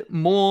makes it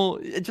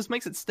more. It just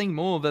makes it sting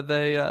more that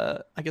they,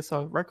 I guess,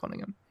 are retconning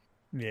him.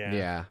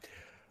 Yeah.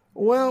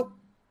 Well,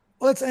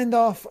 let's end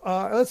off.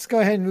 Let's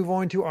go ahead and move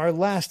on to our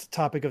last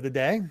topic of the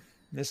day.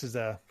 This is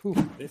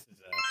this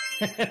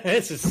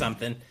is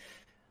something.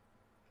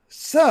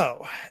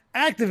 So,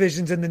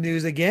 Activision's in the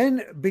news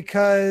again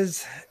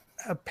because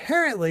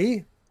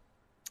apparently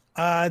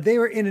they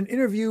were in an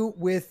interview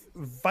with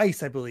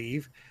Vice, I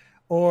believe,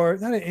 or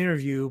not an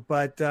interview,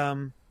 but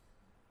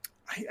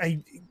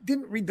I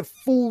didn't read the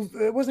full.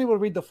 I wasn't able to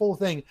read the full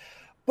thing,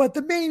 but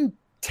the main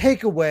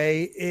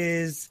takeaway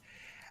is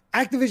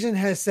Activision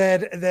has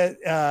said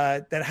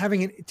that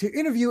having to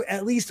interview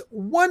at least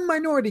one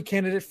minority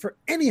candidate for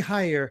any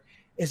hire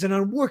is an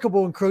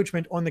unworkable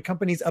encroachment on the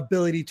company's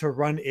ability to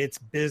run its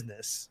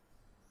business.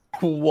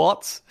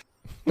 What?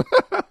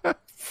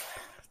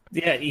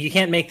 Yeah, you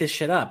can't make this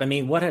shit up. I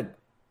mean, what a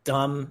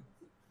dumb,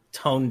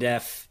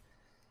 tone-deaf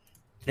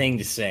thing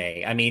to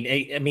say. I mean,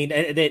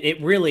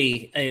 it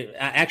really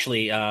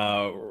actually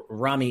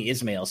Rami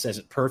Ismail says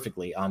it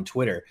perfectly on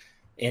Twitter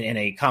in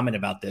a comment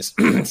about this,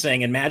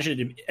 saying,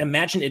 imagine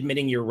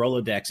admitting your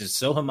Rolodex is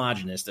so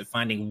homogenous that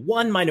finding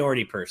one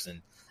minority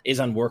person is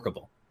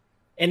unworkable.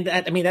 And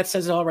that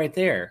says it all right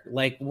there.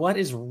 Like, what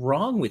is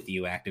wrong with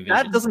you, Activision?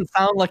 That doesn't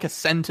sound like a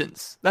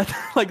sentence. That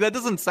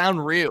doesn't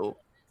sound real.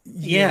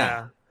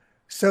 Yeah.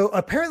 So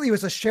apparently it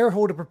was a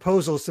shareholder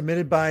proposal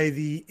submitted by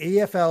the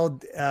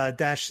AFL-CIO,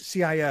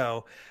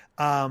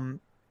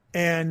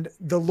 and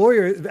the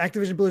lawyer,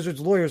 Activision Blizzard's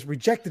lawyers,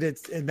 rejected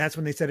it, and that's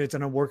when they said it's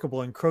an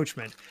unworkable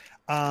encroachment,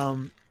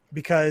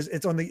 because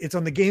it's on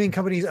the gaming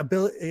company's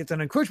ability. It's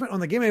an encroachment on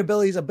the gaming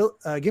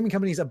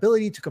company's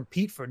ability to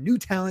compete for new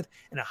talent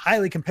in a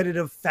highly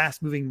competitive,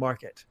 fast-moving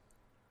market.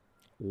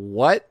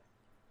 What?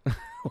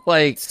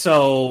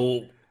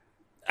 So.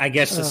 I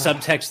guess the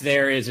subtext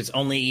there is it's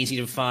only easy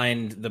to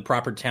find the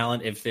proper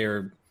talent if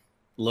they're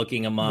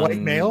looking among white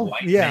men.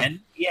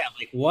 Yeah,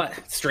 like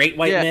what? Straight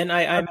white men,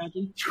 I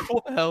imagine.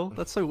 What the hell?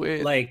 That's so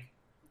weird. Like,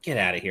 get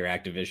out of here,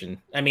 Activision.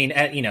 I mean,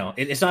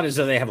 it's not as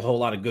though they have a whole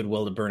lot of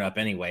goodwill to burn up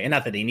anyway. And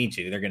not that they need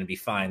to. They're going to be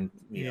fine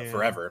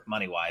forever,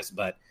 money-wise.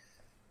 But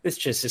this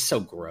just is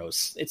so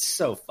gross. It's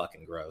so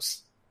fucking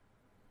gross.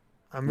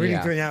 I'm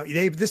reading through now.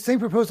 This same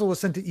proposal was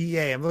sent to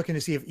EA. I'm looking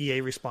to see if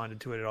EA responded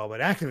to it at all, but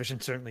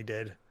Activision certainly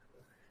did.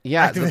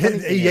 Yeah,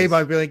 EA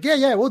might be like,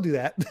 yeah, we'll do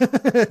that.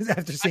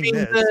 After seeing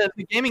this,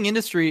 the gaming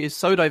industry is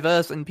so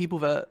diverse, and people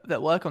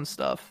that work on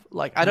stuff.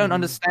 Like, I don't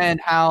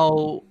understand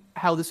how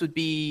this would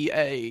be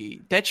a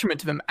detriment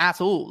to them at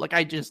all. Like,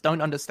 I just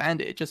don't understand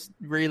it. It just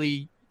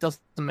really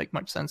doesn't make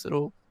much sense at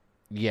all.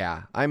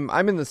 Yeah, I'm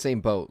in the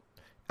same boat.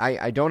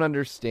 I don't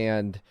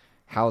understand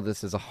how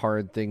this is a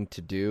hard thing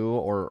to do,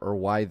 or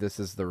why this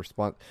is the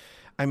response.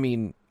 I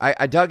mean,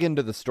 I dug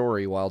into the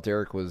story while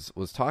Derek was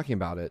talking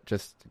about it,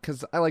 just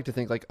because I like to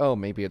think like, oh,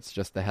 maybe it's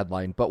just the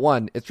headline. But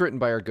one, it's written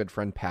by our good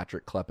friend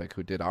Patrick Klepek,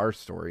 who did our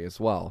story as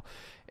well.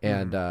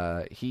 And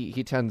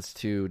he tends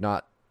to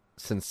not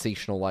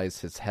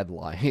sensationalize his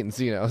headlines,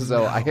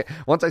 So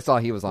once I saw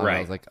he was on, I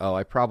was like, oh,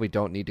 I probably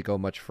don't need to go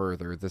much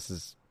further. This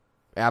is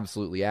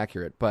absolutely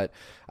accurate. But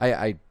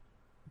I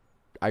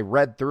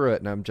read through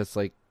it, and I'm just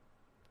like,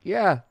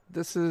 yeah,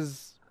 this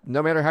is,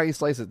 no matter how you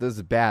slice it, this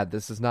is bad.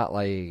 This is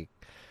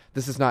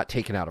not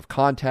taken out of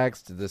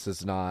context. This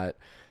is not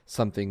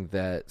something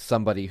that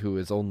somebody who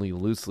is only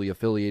loosely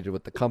affiliated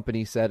with the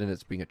company said, and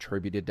it's being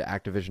attributed to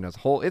Activision as a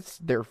whole. It's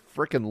their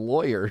freaking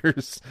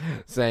lawyers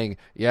saying,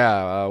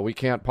 yeah, we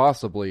can't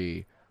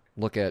possibly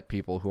look at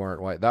people who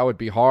aren't white. That would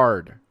be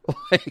hard.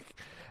 Like,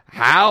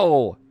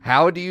 how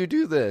do you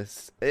do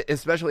this?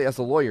 Especially as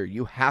a lawyer,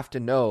 you have to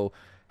know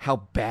how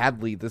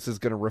badly this is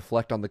going to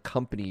reflect on the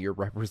company you're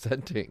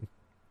representing.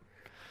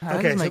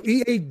 Okay, so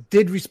EA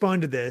did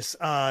respond to this.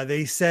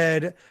 They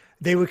said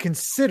they would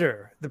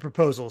consider the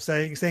proposal,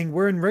 saying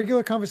we're in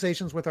regular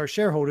conversations with our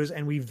shareholders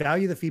and we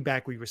value the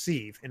feedback we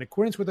receive. In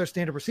accordance with our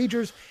standard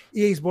procedures,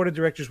 EA's board of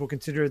directors will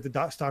consider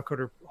the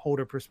stockholder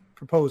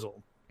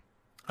proposal.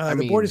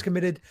 The board is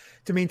committed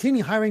to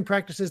maintaining hiring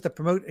practices that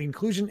promote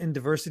inclusion and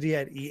diversity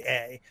at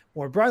EA.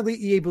 More broadly,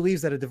 EA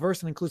believes that a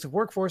diverse and inclusive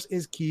workforce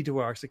is key to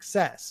our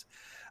success.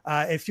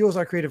 It fuels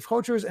our creative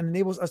cultures and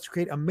enables us to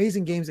create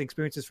amazing games and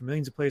experiences for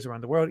millions of players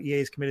around the world.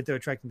 EA is committed to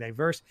attracting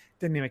diverse,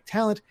 dynamic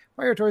talent,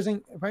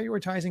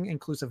 prioritizing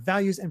inclusive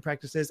values and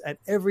practices at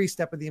every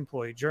step of the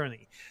employee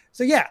journey.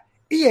 So yeah,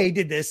 EA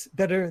did this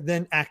better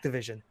than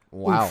Activision.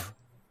 Wow. Oof.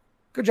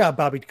 Good job,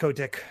 Bobby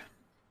Kotick.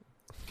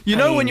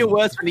 When you're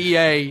worse for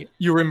EA,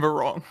 you're in the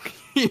wrong.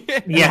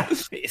 Yeah,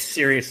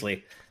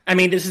 seriously. I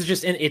mean, this is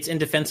just, it's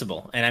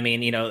indefensible. And I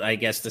mean, I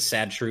guess the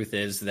sad truth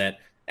is that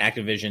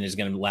Activision is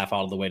going to laugh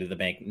all the way to the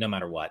bank, no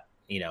matter what,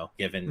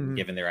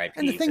 given their IP.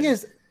 And the thing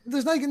is,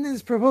 there's not in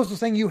this proposal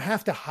saying you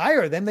have to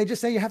hire them. They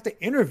just say you have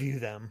to interview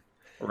them.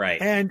 Right.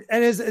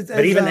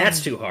 But even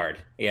that's too hard.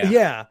 Yeah.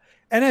 Yeah.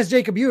 And as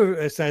Jacob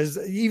Yu says,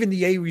 even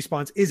the EA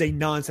response is a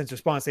nonsense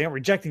response. They aren't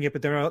rejecting it,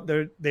 but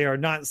they are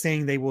not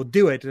saying they will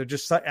do it. They're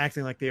just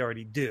acting like they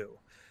already do.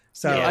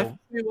 So I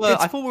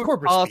thought we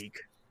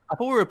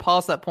were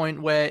past that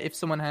point where if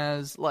someone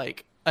has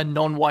like a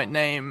non-white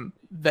name,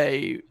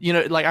 they,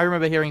 I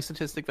remember hearing a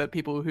statistic that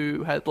people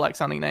who had black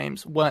sounding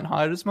names weren't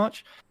hired as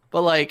much.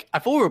 But like, I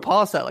thought we were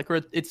past that. Like,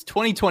 it's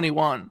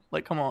 2021.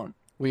 Like, come on.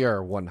 We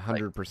are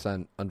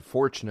 100%,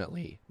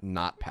 unfortunately,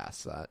 not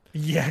past that.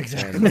 Yeah,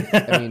 exactly.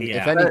 And,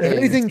 if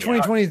anything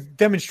 2020 has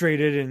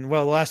demonstrated in,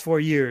 the last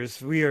 4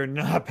 years, we are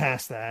not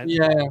past that.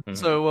 Yeah. Mm-hmm.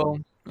 So,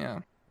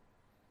 yeah.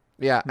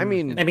 Yeah, I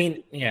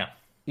mean, yeah.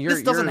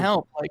 This doesn't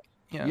help. Like,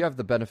 you have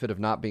the benefit of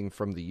not being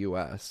from the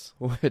U.S.,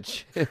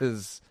 which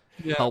is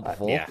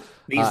helpful. Yeah.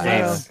 These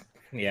days,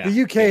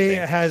 the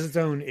UK has its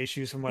own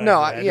issues from what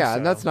I've read,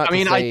 and that's not.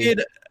 I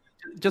did.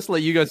 Just to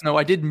let you guys know,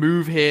 I did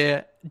move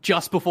here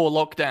just before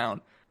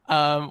lockdown,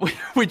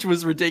 which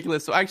was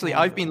ridiculous. So actually,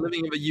 I've been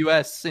living in the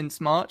US since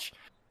March.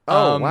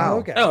 Wow.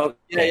 Okay. Oh,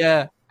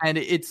 yeah. And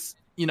it's,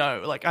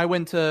 I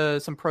went to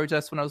some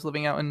protests when I was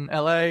living out in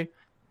LA,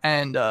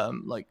 and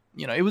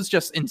it was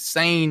just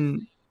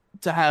insane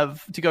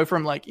to go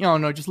from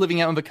just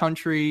living out in the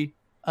country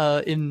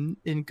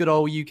in good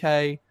old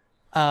UK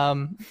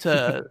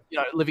to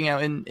living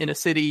out in a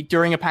city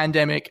during a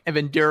pandemic and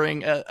then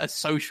during a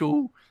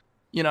social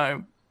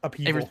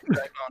upheaval.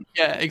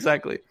 Yeah,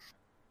 exactly.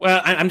 Well,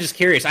 I'm just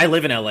curious. I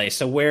live in LA,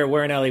 so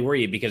where in LA were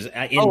you? Because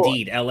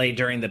indeed, LA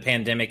during the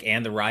pandemic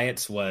and the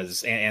riots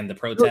and the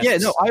protests. Yeah,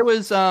 no, I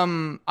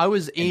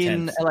was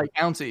in LA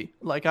County.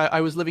 Like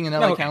I was living in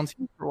LA County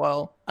for a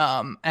while.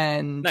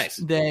 And nice.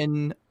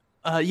 Then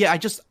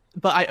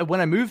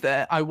when I moved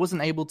there, I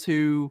wasn't able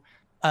to.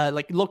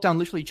 Lockdown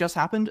literally just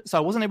happened, so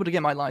I wasn't able to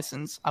get my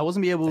license. I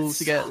wasn't able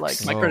to get my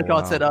credit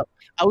card set up.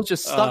 I was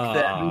just stuck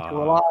there having to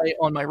rely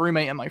on my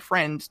roommate and my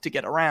friend to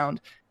get around.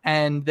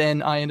 And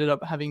then I ended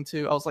up having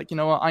to. I was like,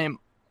 I am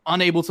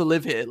unable to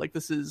live here. Like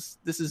this is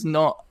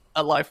not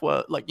a life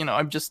where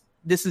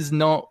this is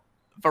not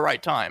the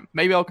right time.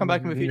 Maybe I'll come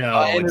back in the future. No,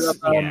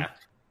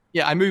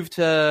 I moved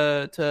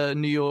to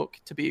New York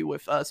to be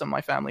with some of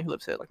my family who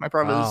lives here. Like my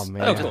brother's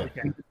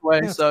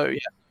away, so yeah.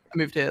 I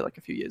moved here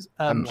a few years.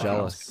 I'm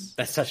jealous.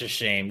 That's such a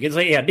shame. Because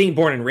being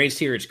born and raised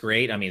here, it's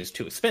great. I mean, it's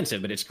too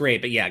expensive, but it's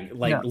great.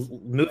 But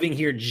moving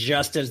here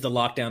just as the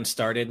lockdown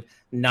started,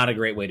 not a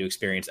great way to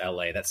experience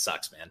LA. That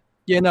sucks, man.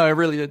 Yeah, no, it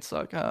really did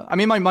suck. I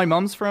mean, my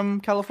mom's from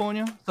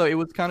California, so it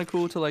was kind of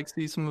cool to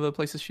see some of the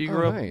places she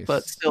grew up.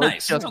 But still,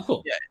 nice.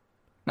 Cool. Yeah,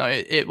 no,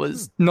 it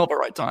was not the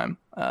right time.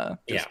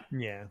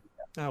 Yeah.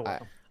 Oh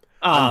well.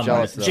 I'm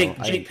jealous,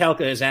 Jake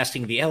Pelka is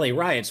asking the LA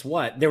riots.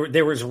 What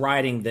there was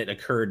rioting that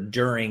occurred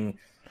during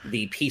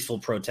the peaceful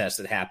protests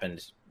that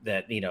happened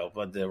that,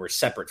 but they were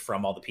separate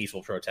from all the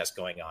peaceful protests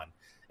going on.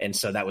 And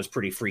so that was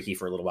pretty freaky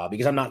for a little while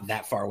because I'm not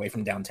that far away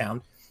from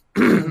downtown.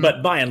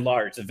 But by and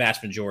large, the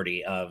vast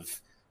majority of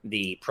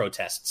the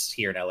protests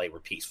here in LA were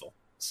peaceful.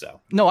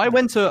 So no, I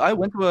went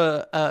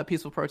to a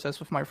peaceful protest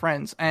with my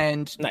friends,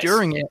 and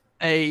during it,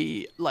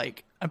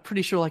 I'm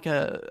pretty sure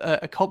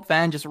a cop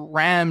van just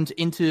rammed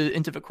into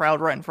the crowd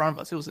right in front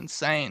of us. It was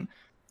insane.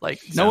 There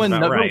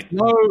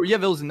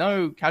was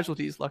no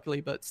casualties,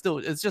 luckily, but still,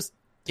 it's just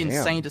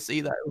insane to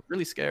see that. It was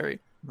really scary.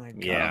 My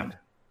God. Yeah.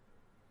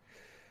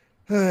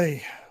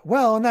 Hey,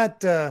 well, on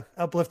that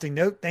uplifting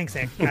note, thanks,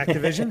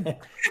 Activision.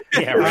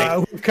 Yeah, right.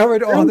 We've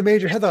covered all the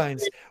major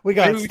headlines. We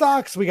got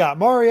stocks, we got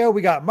Mario,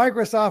 we got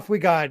Microsoft, we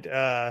got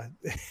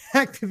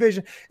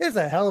Activision. It's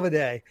a hell of a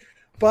day.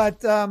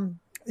 But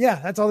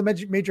that's all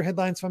the major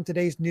headlines from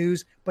today's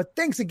news. But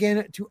thanks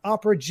again to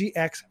Opera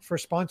GX for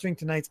sponsoring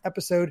tonight's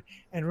episode.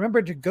 And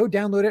remember to go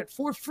download it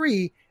for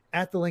free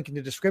at the link in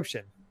the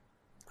description.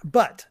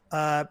 But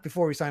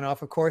before we sign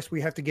off, of course,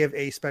 we have to give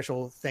a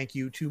special thank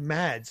you to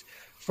Mads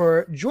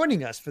for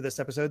joining us for this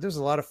episode. This was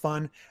a lot of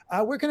fun.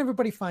 Where can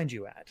everybody find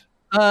you at?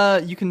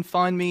 You can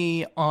find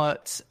me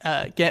at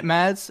Get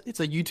Mads. It's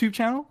a YouTube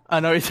channel. I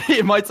know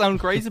it might sound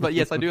crazy, but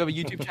yes, I do have a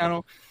YouTube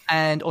channel.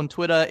 And on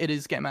Twitter, it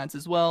is Get Mads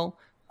as well.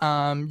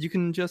 You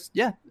can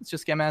it's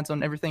just Get Mads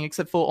on everything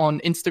except for on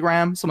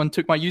Instagram. Someone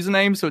took my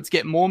username, so it's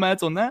Get More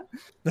Mads on that.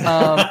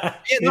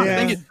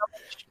 Thank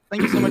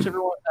you so much,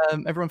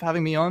 everyone for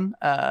having me on.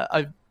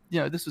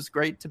 This was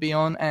great to be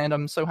on, and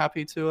I'm so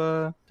happy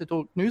to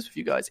talk news with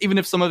you guys, even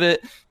if some of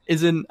it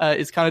is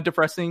kind of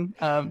depressing.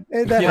 That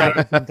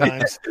happens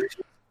sometimes.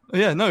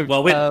 Yeah, no.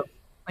 Well,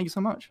 thank you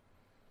so much.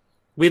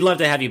 We'd love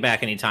to have you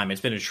back anytime.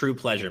 It's been a true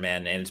pleasure,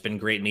 man, and it's been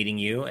great meeting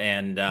you.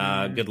 And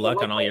good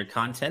luck on all your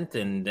content,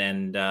 and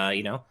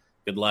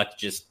good luck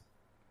just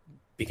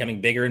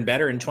becoming bigger and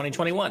better in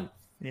 2021.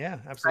 Yeah,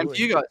 absolutely.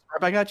 Thank you guys.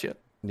 Right back at you.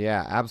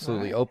 Yeah,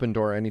 absolutely. Right. Open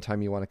door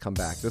anytime you want to come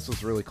back. This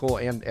was really cool,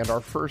 and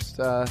our first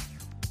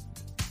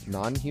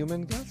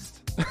non-human guest.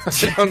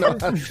 I don't know.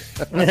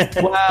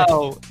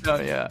 Wow. No,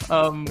 yeah.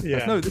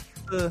 No, this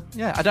is,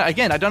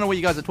 I don't know what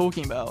you guys are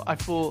talking about. I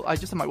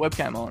just have my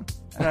webcam on.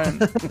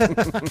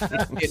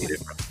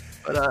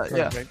 But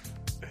yeah.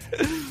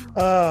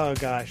 Oh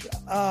gosh.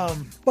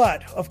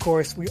 But of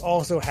course, we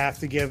also have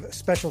to give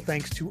special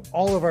thanks to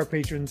all of our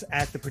patrons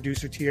at the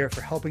producer tier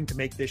for helping to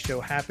make this show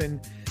happen.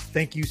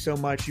 Thank you so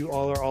much. You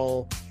all are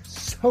all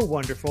so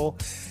wonderful.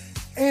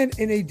 And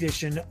in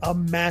addition, a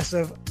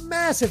massive,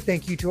 massive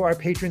thank you to our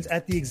patrons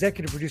at the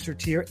executive producer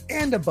tier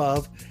and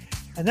above.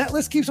 And that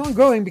list keeps on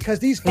growing because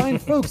these fine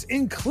folks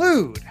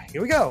include,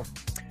 here we go,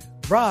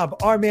 Rob,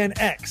 R-Man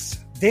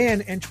X,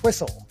 Dan and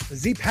Twistle,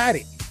 Z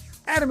Patty,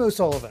 Adam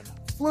O'Sullivan,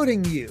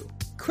 Floating Mew,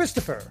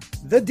 Christopher,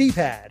 The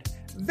D-Pad,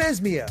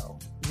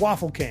 Vesmio,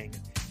 Waffle King,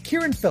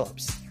 Kieran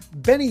Phillips,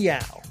 Benny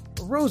Yao,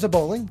 Rosa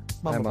Bowling,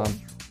 Mama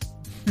Bowling,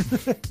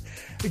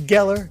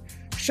 Geller,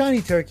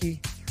 Shiny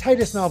Turkey,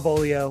 Titus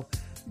Malvolio,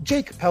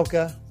 Jake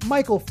Pelka,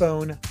 Michael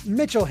Phone,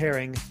 Mitchell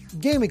Herring,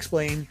 Game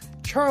Explain,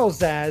 Charles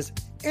Zaz,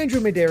 Andrew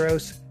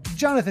Medeiros,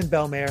 Jonathan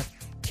Belmare,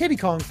 Kitty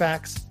Kong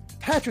Fax,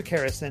 Patrick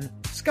Harrison,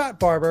 Scott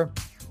Barber,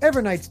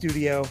 Evernight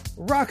Studio,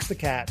 Rocks the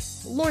Cat,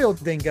 Loyal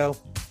Dingo,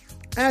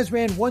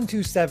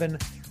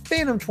 Azran127,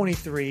 Phantom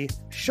 23,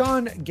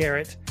 Sean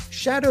Garrett,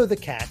 Shadow the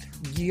Cat,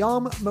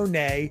 Guillaume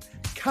Monet,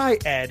 Kai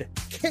Ed,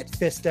 Kit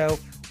Fisto,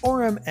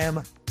 Orem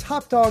M,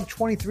 Top Dog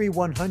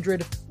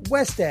 23100,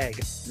 West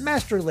Egg,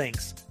 Master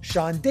Lynx,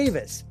 Sean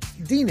Davis,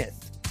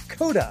 Deaneth,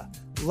 Coda,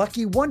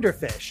 Lucky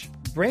Wonderfish,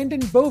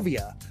 Brandon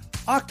Bovia,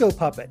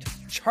 Octopuppet,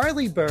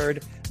 Charlie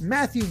Bird,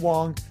 Matthew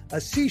Wong,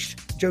 Asish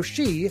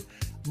Joshi,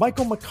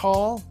 Michael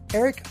McCall,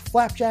 Eric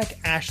Flapjack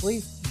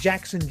Ashley,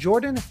 Jackson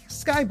Jordan,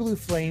 Sky Blue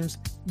Flames,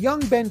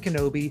 Young Ben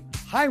Kenobi,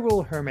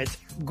 Hyrule Hermit,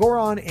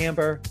 Goron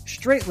Amber,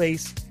 Straight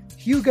Lace,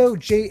 Hugo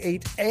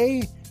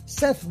J8A,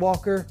 Seth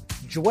Walker,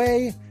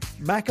 Jway,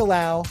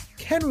 Macalau,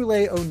 Ken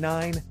Roulette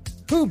 09,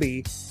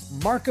 Hoobie,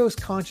 Marcos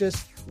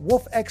Conscious,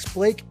 Wolf X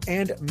Blake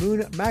and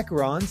Moon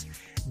Macarons,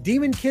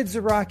 Demon Kid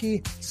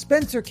Zaraki,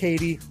 Spencer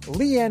Cady,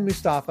 Leanne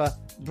Mustafa,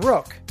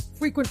 Brooke,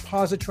 Frequent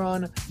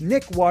Positron,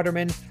 Nick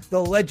Waterman,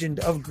 The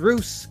Legend of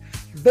Groose,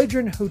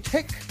 Vedran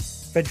Hutik,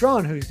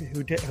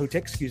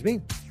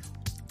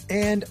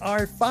 and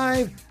our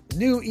 5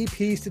 new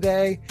EPs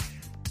today,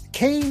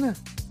 Kane,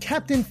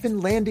 Captain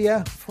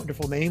Finlandia,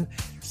 wonderful name,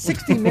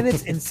 60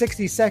 Minutes in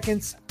 60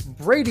 Seconds,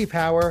 Brady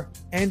Power,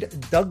 and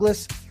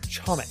Douglas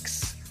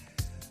Chomix.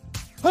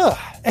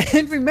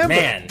 And remember,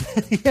 man,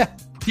 yeah,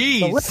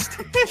 the list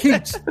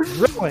keeps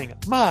growing.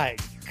 My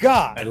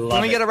God. I love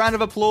Can we get a round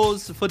of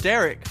applause for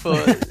Derek for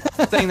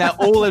saying that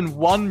all in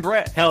one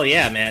breath? Hell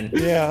yeah, man.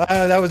 Yeah,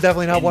 that was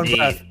definitely not Indeed.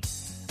 one breath.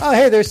 Oh,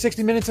 hey, there's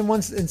 60 minutes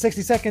and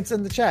 60 seconds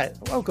in the chat.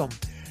 Welcome.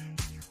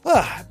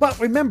 But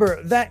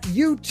remember that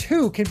you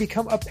too can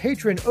become a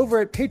patron over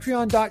at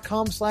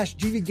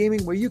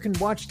patreon.com/GVGaming, where you can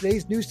watch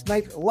today's News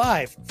Tonight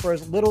live for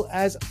as little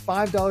as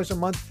 $5 a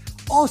month.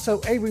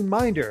 Also, a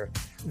reminder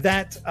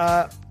that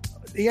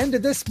the end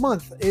of this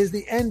month is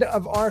the end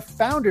of our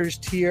founders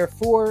tier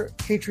for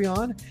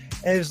Patreon.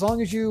 As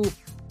long as you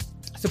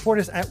support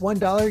us at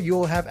 $1, you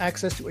will have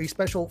access to a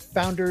special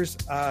founders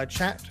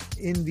chat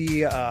in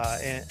the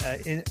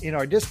in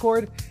our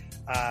Discord,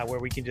 where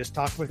we can just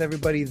talk with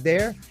everybody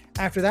there.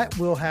 After that,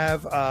 we'll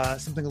have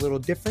something a little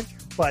different,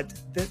 but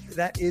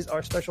that is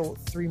our special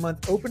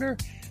 3-month opener.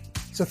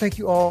 So thank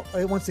you all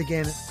once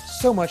again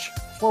so much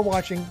for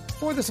watching,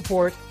 for the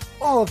support,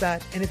 all of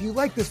that. And if you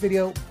like this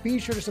video, be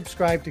sure to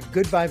subscribe to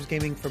Good Vibes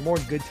Gaming for more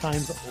good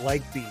times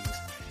like these.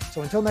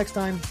 So until next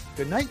time,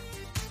 good night,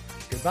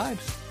 good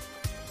vibes.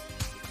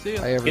 See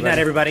ya. Bye, everybody. Good night,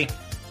 everybody.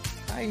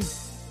 Bye.